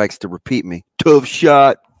 because he likes to repeat me, tough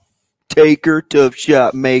shot taker, tough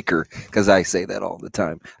shot maker, because I say that all the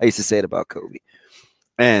time. I used to say it about Kobe.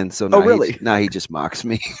 And so now he just mocks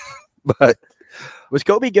me. But was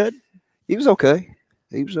Kobe good? He was okay.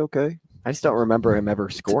 I just don't remember him ever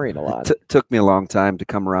scoring a lot. Took me a long time to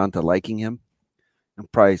come around to liking him.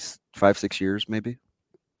 Probably 5-6 years maybe,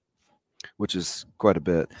 which is quite a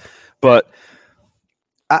bit. But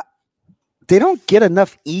they don't get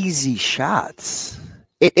enough easy shots.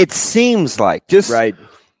 It seems like just right.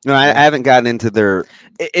 I haven't gotten into their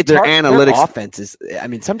analytics. Their offenses. I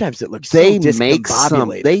mean, sometimes it looks they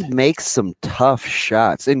make some tough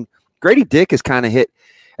shots. And Grady Dick has kind of hit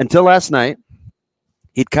until last night.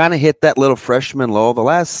 He'd kind of hit that little freshman low. The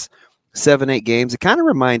last 7-8 games, it kind of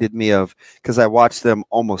reminded me of, because I watched them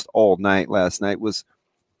almost all night last night, was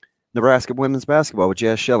Nebraska women's basketball with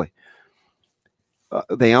Jazz Shelley.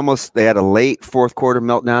 They had a late fourth quarter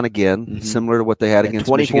meltdown again, similar to what they had against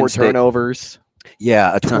 24 Michigan State. turnovers.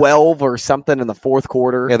 Yeah, 12 or something in the fourth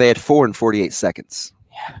quarter. Yeah, they had 4 in 48 seconds.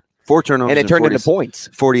 Yeah. 4 turnovers and it turned into points.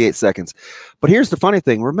 48 seconds. But here's the funny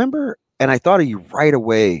thing. Remember, and I thought of you right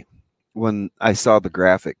away when I saw the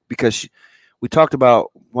graphic, because we talked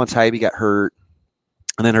about once Hybe got hurt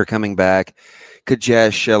and then her coming back, could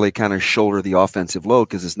Jazz Shelley kind of shoulder the offensive load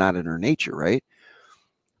because it's not in her nature, right?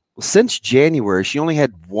 Well, since January, she only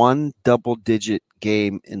had 1 double-digit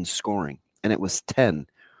game in scoring, and it was 10.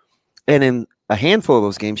 And in a handful of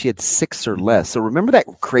those games, she had 6 or less. So remember that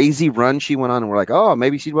crazy run she went on, and we're like, oh,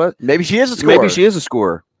 maybe she was. Maybe she is a scorer. Maybe she is a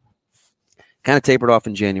scorer. Kind of tapered off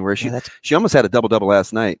in January. She almost had a double-double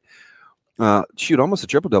last night. Almost a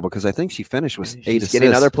triple-double, because I think she finished with 8 assists.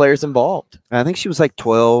 Getting other players involved. I think she was like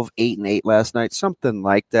 12, 8, and 8 last night, something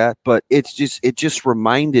like that. But it just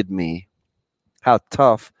reminded me how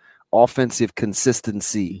tough offensive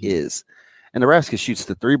consistency is. And Nebraska shoots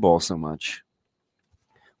the 3 ball so much.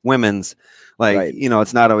 Women's,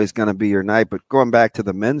 it's not always going to be your night. But going back to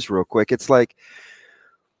the men's real quick, it's like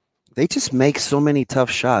they just make so many tough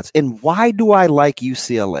shots. And why do I like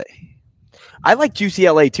UCLA? I liked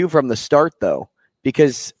UCLA too from the start, though,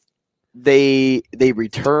 because they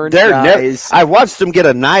return guys. I watched them get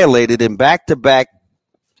annihilated in back-to-back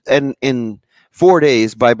and in 4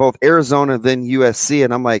 days by both Arizona then USC,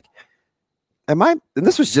 and I'm like, and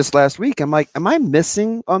this was just last week. I'm like, am I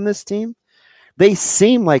missing on this team? They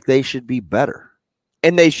seem like they should be better,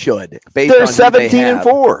 and they should. They're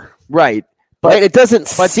 17-4, right? But it doesn't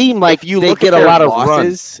seem like you they get a lot of losses.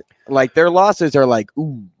 runs. Like their losses are like,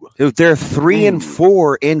 ooh. They're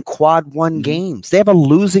 3-4 in quad 1 games. They have a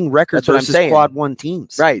losing record versus quad 1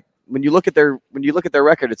 teams. Right. When you look at their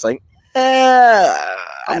record, it's like,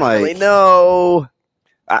 I don't really know.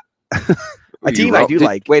 A team I do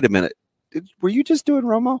like. Wait a minute. Were you just doing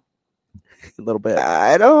Romo? A little bit.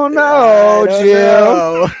 I don't know,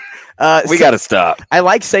 Jim. We got to stop. I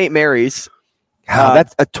like St. Mary's.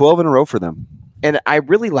 That's a 12 in a row for them. And I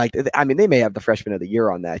really liked it. I mean, they may have the freshman of the year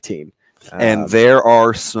on that team. And there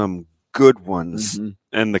are some good ones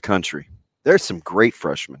in the country. There's some great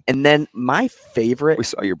freshmen. And then my favorite. We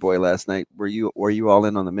saw your boy last night. Were you all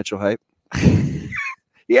in on the Mitchell hype?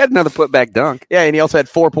 He had another putback dunk. Yeah, and he also had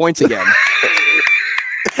 4 points again.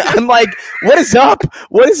 I'm like, what is up?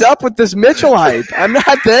 What is up with this Mitchell hype? I'm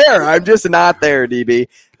not there. I'm just not there, DB.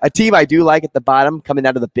 A team I do like at the bottom coming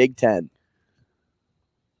out of the Big Ten.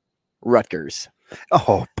 Rutgers.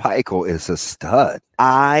 Oh, Pikel is a stud.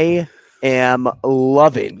 I am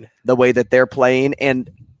loving the way that they're playing. And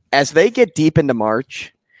as they get deep into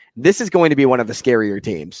March, this is going to be one of the scarier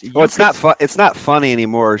teams. Well, it's not fun. It's not funny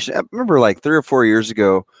anymore. I remember like 3 or 4 years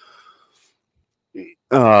ago,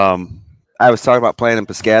 I was talking about playing in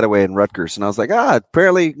Piscataway and Rutgers, and I was like,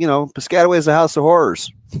 apparently, Piscataway is a house of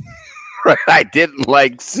horrors. Right? I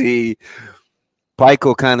didn't see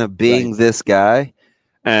Pikel kind of being this guy.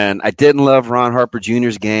 And I didn't love Ron Harper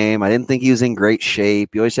Jr.'s game. I didn't think he was in great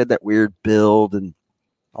shape. He always had that weird build, and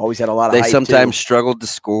always had a lot of height. They sometimes struggled to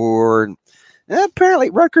score. And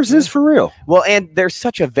apparently, Rutgers is for real. Well, and they're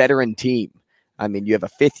such a veteran team. I mean, you have a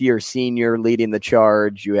 5th-year senior leading the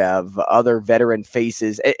charge. You have other veteran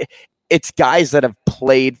faces. It's guys that have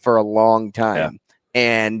played for a long time,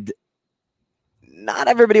 and not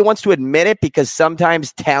everybody wants to admit it because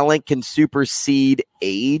sometimes talent can supersede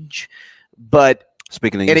age, but.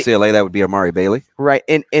 Speaking of UCLA, that would be Amari Bailey. Right.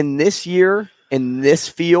 In this year, in this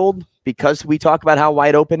field, because we talk about how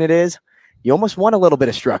wide open it is, you almost want a little bit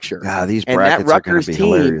of structure. These brackets are going to be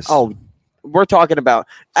hilarious. Oh, we're talking about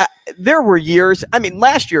there were years. I mean,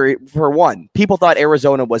 last year, for one, people thought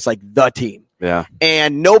Arizona was like the team. Yeah.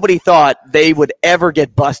 And nobody thought they would ever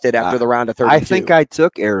get busted after the round of 32. I think I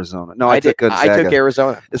took Arizona. No, I took Gonzaga. I took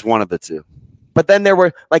Arizona. It's one of the two. But then there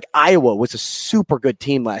were, like, Iowa was a super good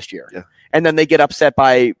team last year. Yeah. and then they get upset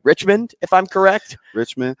by Richmond, if I'm correct.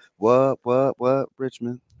 Richmond? What,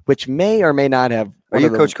 Richmond? Which may or may not have. Are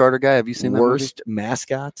you a Coach Carter guy? Have you seen the worst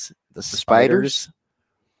mascots? The Spiders?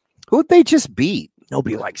 Who'd they just beat?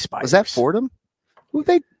 Nobody likes Spiders. Was that Fordham? Who'd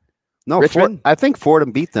they? No, Richmond? I think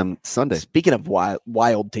Fordham beat them Sunday. Speaking of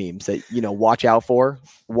wild teams that, watch out for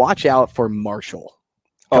Marshall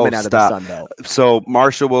coming out of the Sun Belt. So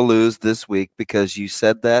Marshall will lose this week because you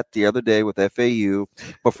said that the other day with FAU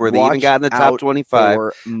before they even got in the top 25.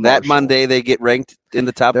 That Monday they get ranked in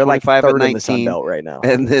the top 25 at 19 in the Sun Belt right now.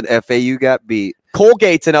 And then FAU got beat.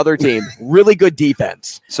 Colgate's another team, really good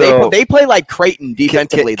defense. So they play like Creighton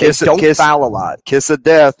defensively. They don't foul a lot. Kiss of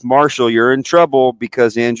death, Marshall, you're in trouble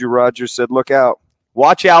because Andrew Rogers said, look out.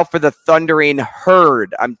 Watch out for the Thundering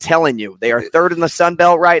Herd. I'm telling you, they are third in the Sun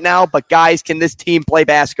Belt right now. But guys, can this team play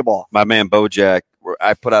basketball? My man Bojack,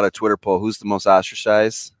 I put out a Twitter poll. Who's the most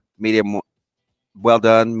ostracized? Medium, well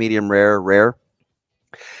done. Medium rare.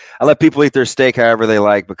 I let people eat their steak however they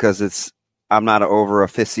like because I'm not an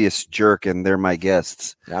over-officious jerk, and they're my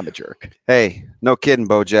guests. I'm a jerk. Hey, no kidding,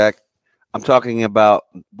 Bojack. I'm talking about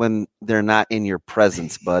when they're not in your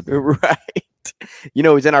presence, bud. Right.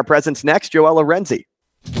 Who's in our presence next? Joel Lorenzi.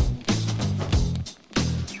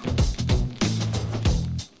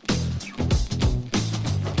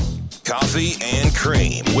 Coffee and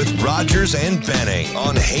Cream with Rogers and Benning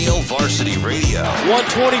on Hail Varsity Radio.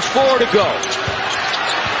 1:24 to go.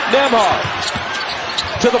 Nembhard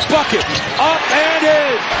to the bucket. Up and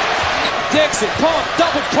in. Dixon pump,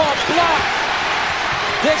 double pump, block.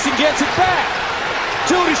 Dixon gets it back.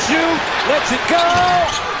 2 to shoot. Lets it go.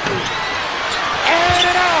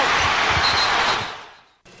 And out.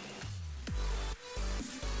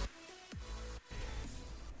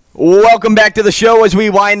 Welcome back to the show. As we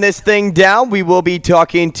wind this thing down, we will be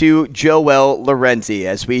talking to Joel Lorenzi,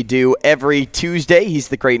 as we do every Tuesday. He's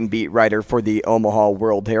the Creighton beat writer for the Omaha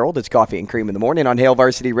World Herald. It's Coffee and Cream in the morning on Hail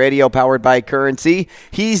Varsity Radio, powered by Currency.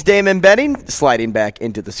 He's Damon Benning, sliding back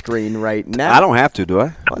into the screen right now. I don't have to, do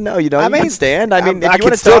I? Well, no, you don't. You can stand. I can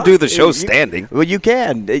still do the show standing. Well, you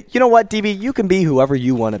can. You know what, DB? You can be whoever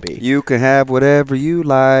you want to be. You can have whatever you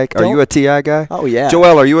like. Are you a TI guy? Oh, yeah.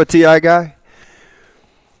 Joel, are you a TI guy?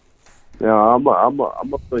 No, I'm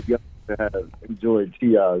a good young that has enjoyed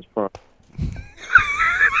T.I.'s prom.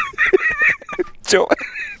 Joel,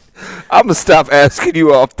 I'm gonna stop asking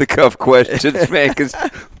you off the cuff questions, man, because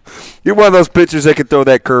you're one of those pitchers that can throw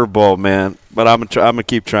that curveball, man. But I'm gonna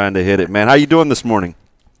keep trying to hit it, man. How you doing this morning?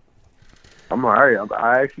 I'm all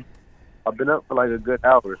right. I've been up for like a good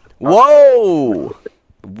hour. Whoa!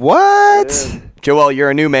 What? Yeah. Joel,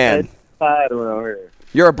 you're a new man. It's tired around here.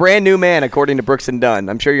 You're a brand new man, according to Brooks and Dunn.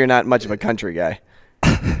 I'm sure you're not much of a country guy.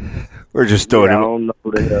 We're just throwing I don't know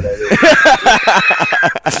who the hell that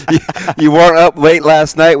is. You weren't up late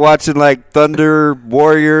last night watching like Thunder,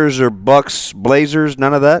 Warriors, or Bucks, Blazers?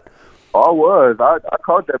 None of that? I was. I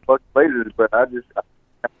caught that Bucks Blazers, but I had to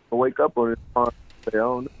wake up on it. I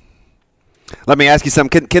don't know. Let me ask you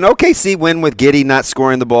something. Can OKC win with Giddey not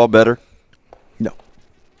scoring the ball better? No.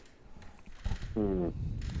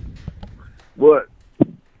 What?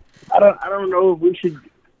 I don't know if we should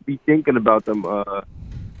be thinking about them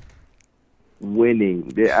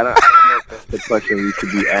winning. I don't know if that's the question we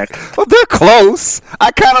should be asking. Well, they're close.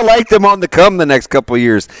 I kind of like them on the come the next couple of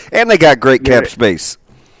years, and they got great cap space.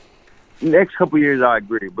 Next couple of years, I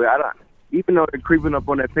agree, but I don't. Even though they're creeping up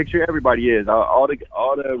on that picture, everybody is. All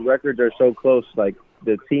the records are so close. Like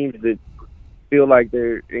the teams that feel like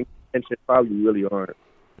they're in contention probably really aren't.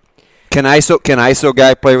 Can ISO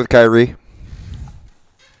guy play with Kyrie?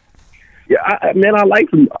 Yeah, I like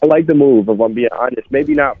the move. If I'm being honest,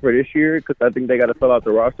 maybe not for this year because I think they got to fill out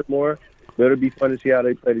the roster more. But it'll be fun to see how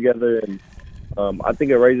they play together, and I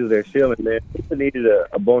think it raises their ceiling. Man, he needed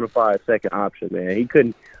a bona fide second option. Man, he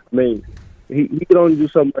couldn't. I mean, he could only do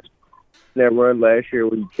so much in that run last year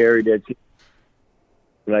when he carried that team.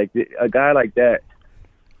 Like a guy like that,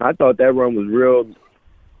 I thought that run was real,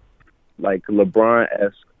 like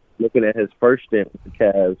LeBron-esque. Looking at his first stint with the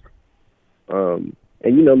Cavs. And,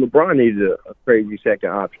 LeBron needs a crazy second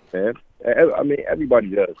option, man. I mean, everybody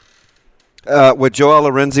does. Would Joel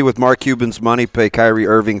Lorenzi, with Mark Cuban's money, pay Kyrie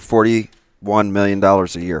Irving $41 million a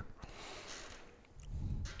year?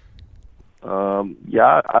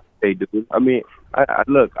 Yeah, I'd say, dude. I mean, I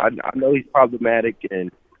know he's problematic,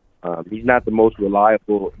 and he's not the most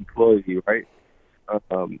reliable employee, right?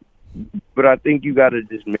 But I think you got to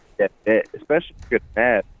just make that bet, especially if you're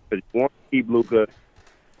mad. Because you want to keep Luka.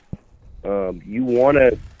 You want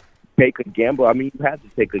to take a gamble. I mean, you have to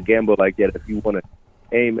take a gamble like that if you want to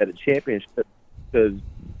aim at a championship. Because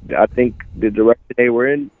I think the direction they were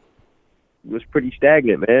in, was pretty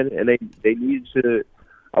stagnant, man. And they needed to.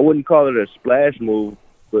 I wouldn't call it a splash move,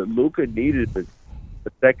 but Luka needed a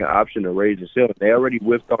second option to raise the ceiling. They already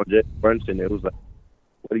whiffed on Jalen Brunson. It was like,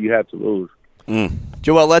 what do you have to lose?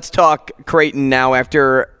 Joel, let's talk Creighton now.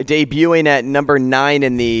 After debuting at number 9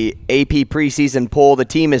 in the AP preseason poll, the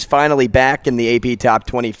team is finally back in the AP Top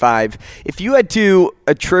 25. If you had to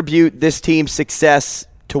attribute this team's success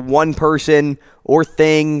to one person or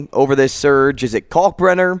thing over this surge, is it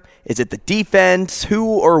Kalkbrenner? Is it the defense? Who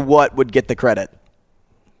or what would get the credit?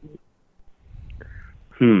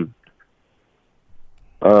 Yeah,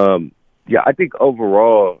 I think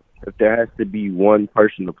overall, if there has to be one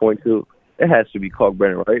person to point to, it has to be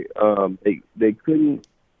Kalkbrenner, right? They couldn't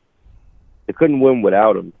win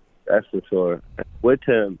without him. That's for sure. With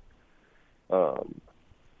him,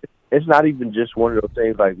 it's not even just one of those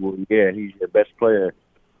things like, well, yeah, he's your best player.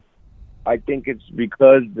 I think it's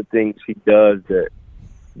because the things he does that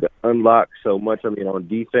unlock so much. I mean, on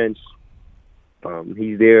defense,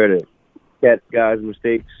 he's there to catch guys'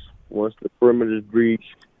 mistakes once the perimeter is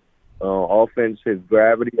breached. Offense, his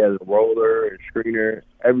gravity as a roller and screener,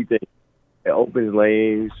 everything. It opens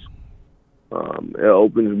lanes. It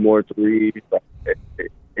opens more threes.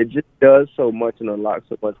 It just does so much and unlocks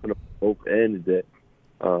so much from both ends that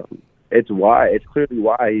it's clearly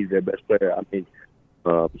why he's their best player. I mean,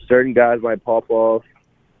 certain guys might pop off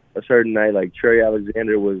a certain night, like Trey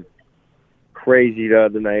Alexander was crazy the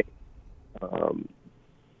other night.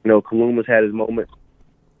 Kaluma's had his moments.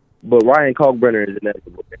 But Ryan Kalkbrenner is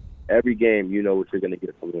inevitable. Every game, you know what you're going to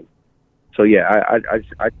get from him. So, yeah,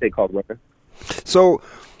 I'd say Kalkbrenner. So,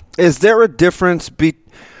 is there a difference?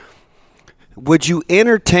 Would you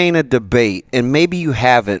entertain a debate, and maybe you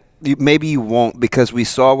haven't, maybe you won't, because we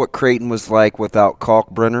saw what Creighton was like without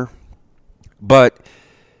Kalkbrenner, but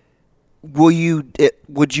would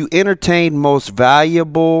you entertain most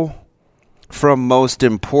valuable from most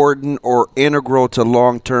important or integral to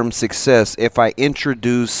long-term success if I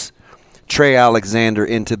introduce Trey Alexander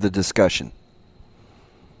into the discussion?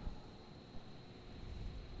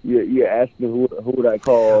 You're asking who would I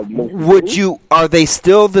call? Are they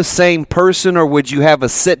still the same person, or would you have a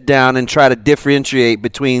sit down and try to differentiate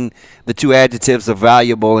between the two adjectives of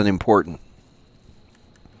valuable and important?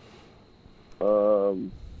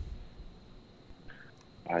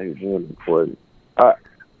 Important.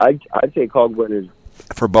 I'd say Kalkbrenner is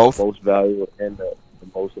for both most valuable and the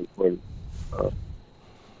most important.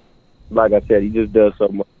 Like I said, he just does so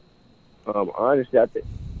much. Honestly, I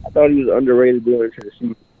thought he was underrated going into the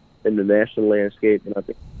season in the national landscape, and I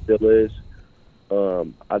think he still is.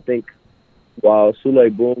 I think while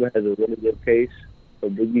Sule Boom has a really good case for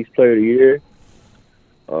Big East Player of the Year,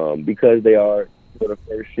 because they are the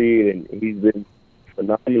first seed and he's been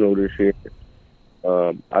phenomenal this year,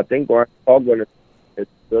 I think Ryan Kalkbrenner is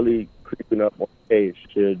really creeping up on the case,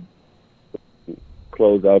 should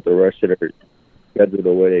close out the rest of their schedule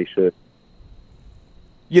the way they should.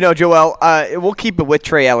 Joel, we'll keep it with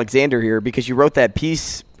Trey Alexander here because you wrote that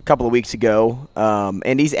piece a couple of weeks ago,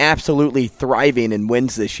 and he's absolutely thriving in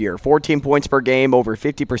wins this year. 14 points per game, over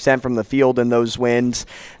 50% from the field in those wins.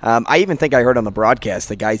 I even think I heard on the broadcast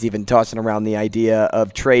the guys even tossing around the idea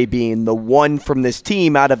of Trey being the one from this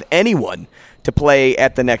team out of anyone to play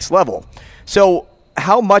at the next level. So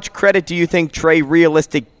how much credit do you think Trey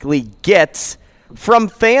realistically gets from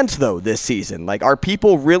fans, though, this season? Like, are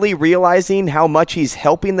people really realizing how much he's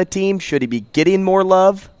helping the team? Should he be getting more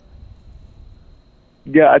love?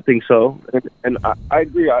 Yeah, I think so. And I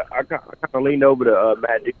agree. I kind of leaned over to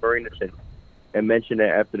Matt DeMarinis and mentioned that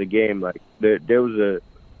after the game. Like, there was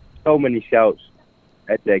so many shouts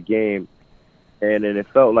at that game. And then it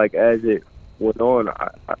felt like as it went on,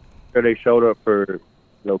 I'm sure they showed up for,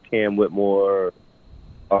 Cam Whitmore,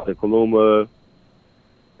 Arthur Kaluma,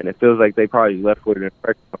 and it feels like they probably left with an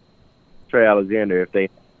impression of Trey Alexander if they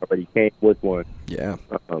already came with one. Yeah.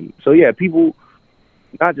 So, yeah, people,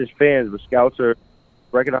 not just fans, but scouts are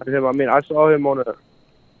recognizing him. I mean, I saw him on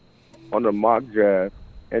a mock draft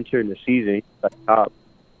entering the season. He's like top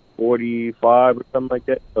 45 or something like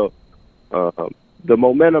that. So, the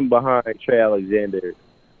momentum behind Trey Alexander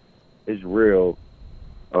is real.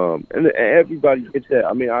 And everybody gets that.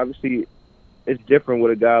 I mean, obviously, it's different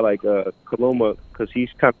with a guy like Kaluma because he's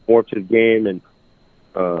kind of morphed his game, and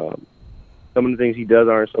some of the things he does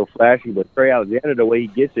aren't so flashy. But Trey Alexander, the way he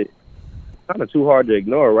gets it, it's kind of too hard to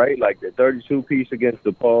ignore, right? Like the 32-piece against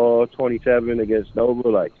DePaul, 27 against Nova.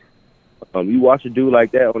 Like, you watch a dude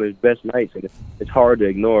like that on his best nights, and it's hard to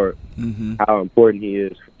ignore how important he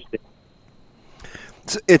is.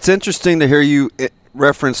 It's interesting to hear you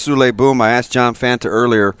reference Sule Boom. I asked John Fanta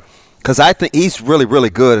earlier, because I think he's really, really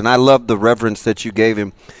good, and I love the reverence that you gave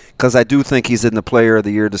him. because I do think he's in the Player of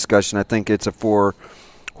the Year discussion. I think it's a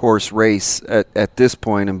 4-horse race at this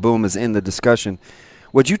point, and Boom is in the discussion.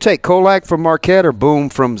 Would you take Kolak from Marquette or Boom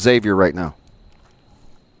from Xavier right now?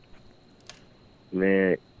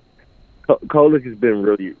 Man, Kolak has been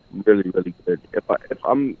really, really, really good.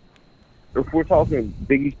 If we're talking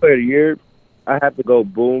Big East Player of the Year, I have to go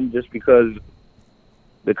Boom just because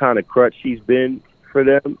the kind of crutch he's been for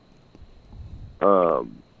them.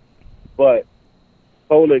 But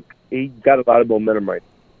Kolak, he got a lot of momentum right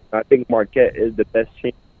now. I think Marquette is the best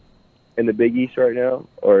team in the Big East right now,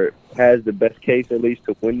 or has the best case at least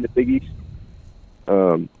to win the Big East.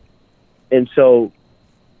 And so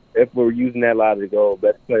if we're using that ladder to go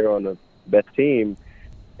best player on the best team,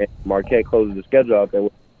 and Marquette closes the schedule out there,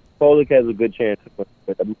 Kolak has a good chance.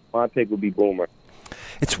 My pick would be Boomer.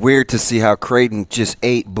 It's weird to see how Creighton just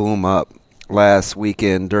ate Boom up last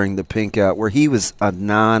weekend during the pink out, where he was a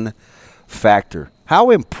non-factor.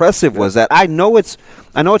 How impressive was that? I know it's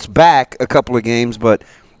back a couple of games, but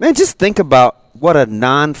man, just think about what a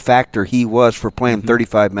non-factor he was for playing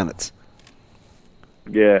 35 minutes.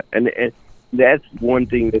 Yeah, and that's one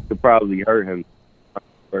thing that could probably hurt him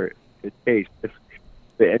for his case if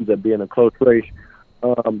it ends up being a close race.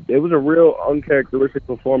 It was a real uncharacteristic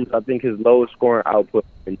performance. I think his lowest scoring output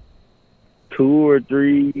in 2 or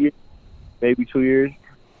 3 years, maybe 2 years.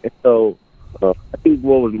 And so I think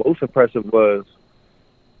what was most impressive was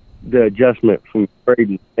the adjustment from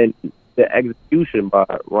Creighton and the execution by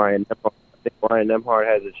Ryan Nembhard. I think Ryan Nembhard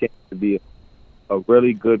has a chance to be a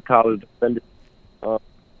really good college defender,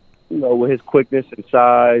 with his quickness and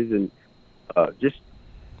size and just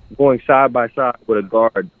going side by side with a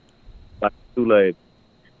guard like Souley.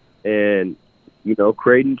 And,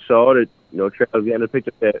 Creighton saw that, Alexander picked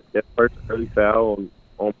up that first early foul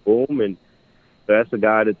on Boom, and that's a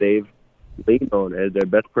guy that they've leaned on as their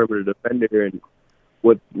best perimeter defender. And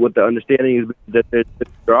what the understanding is that there's a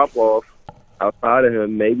drop-off outside of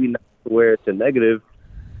him, maybe not to where it's a negative,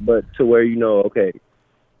 but to where, okay,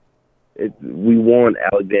 we want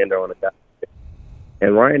Alexander on the guy.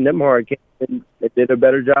 And Ryan Nembhard came in and did a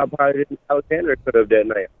better job probably than Alexander could have that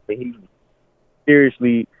night. I mean, he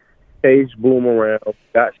seriously chased Boom around,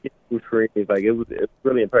 got skillful screens. Like, it was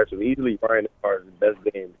really impressive. Easily Ryan Nembhard's best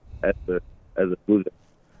game as a loser.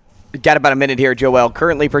 Got about a minute here, Joel.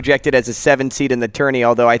 Currently projected as a 7 seed in the tourney,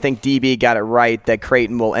 although I think DB got it right that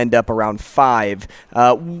Creighton will end up around 5.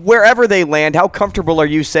 Wherever they land, how comfortable are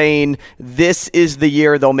you saying this is the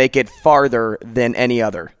year they'll make it farther than any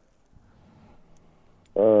other?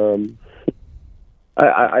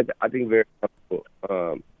 I think very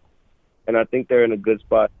comfortable. And I think they're in a good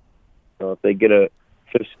spot. If they get a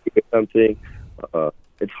 5th seed or something,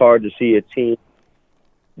 it's hard to see a team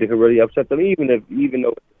that could really upset them, even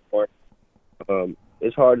though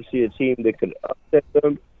it's hard to see a team that could upset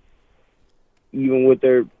them, even with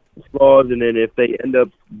their flaws. And then if they end up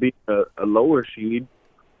being a lower seed,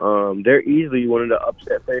 they're easily one of the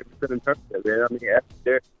upset favorites in the tournament. Man. I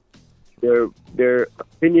mean, their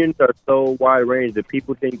opinions are so wide range that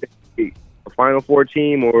people think they could be a Final Four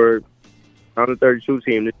team or on the 32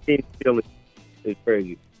 team. This team still is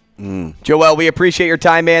crazy. Joel, we appreciate your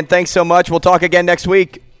time, man. Thanks so much. We'll talk again next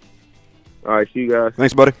week. All right, see you guys.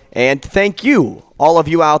 Thanks, buddy. And thank you, all of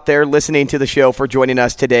you out there listening to the show, for joining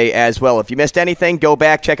us today as well. If you missed anything, go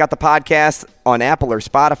back, check out the podcast on Apple or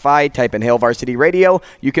Spotify. Type in Hail Varsity Radio.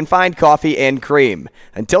 You can find Coffee and Cream.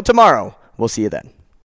 Until tomorrow, we'll see you then.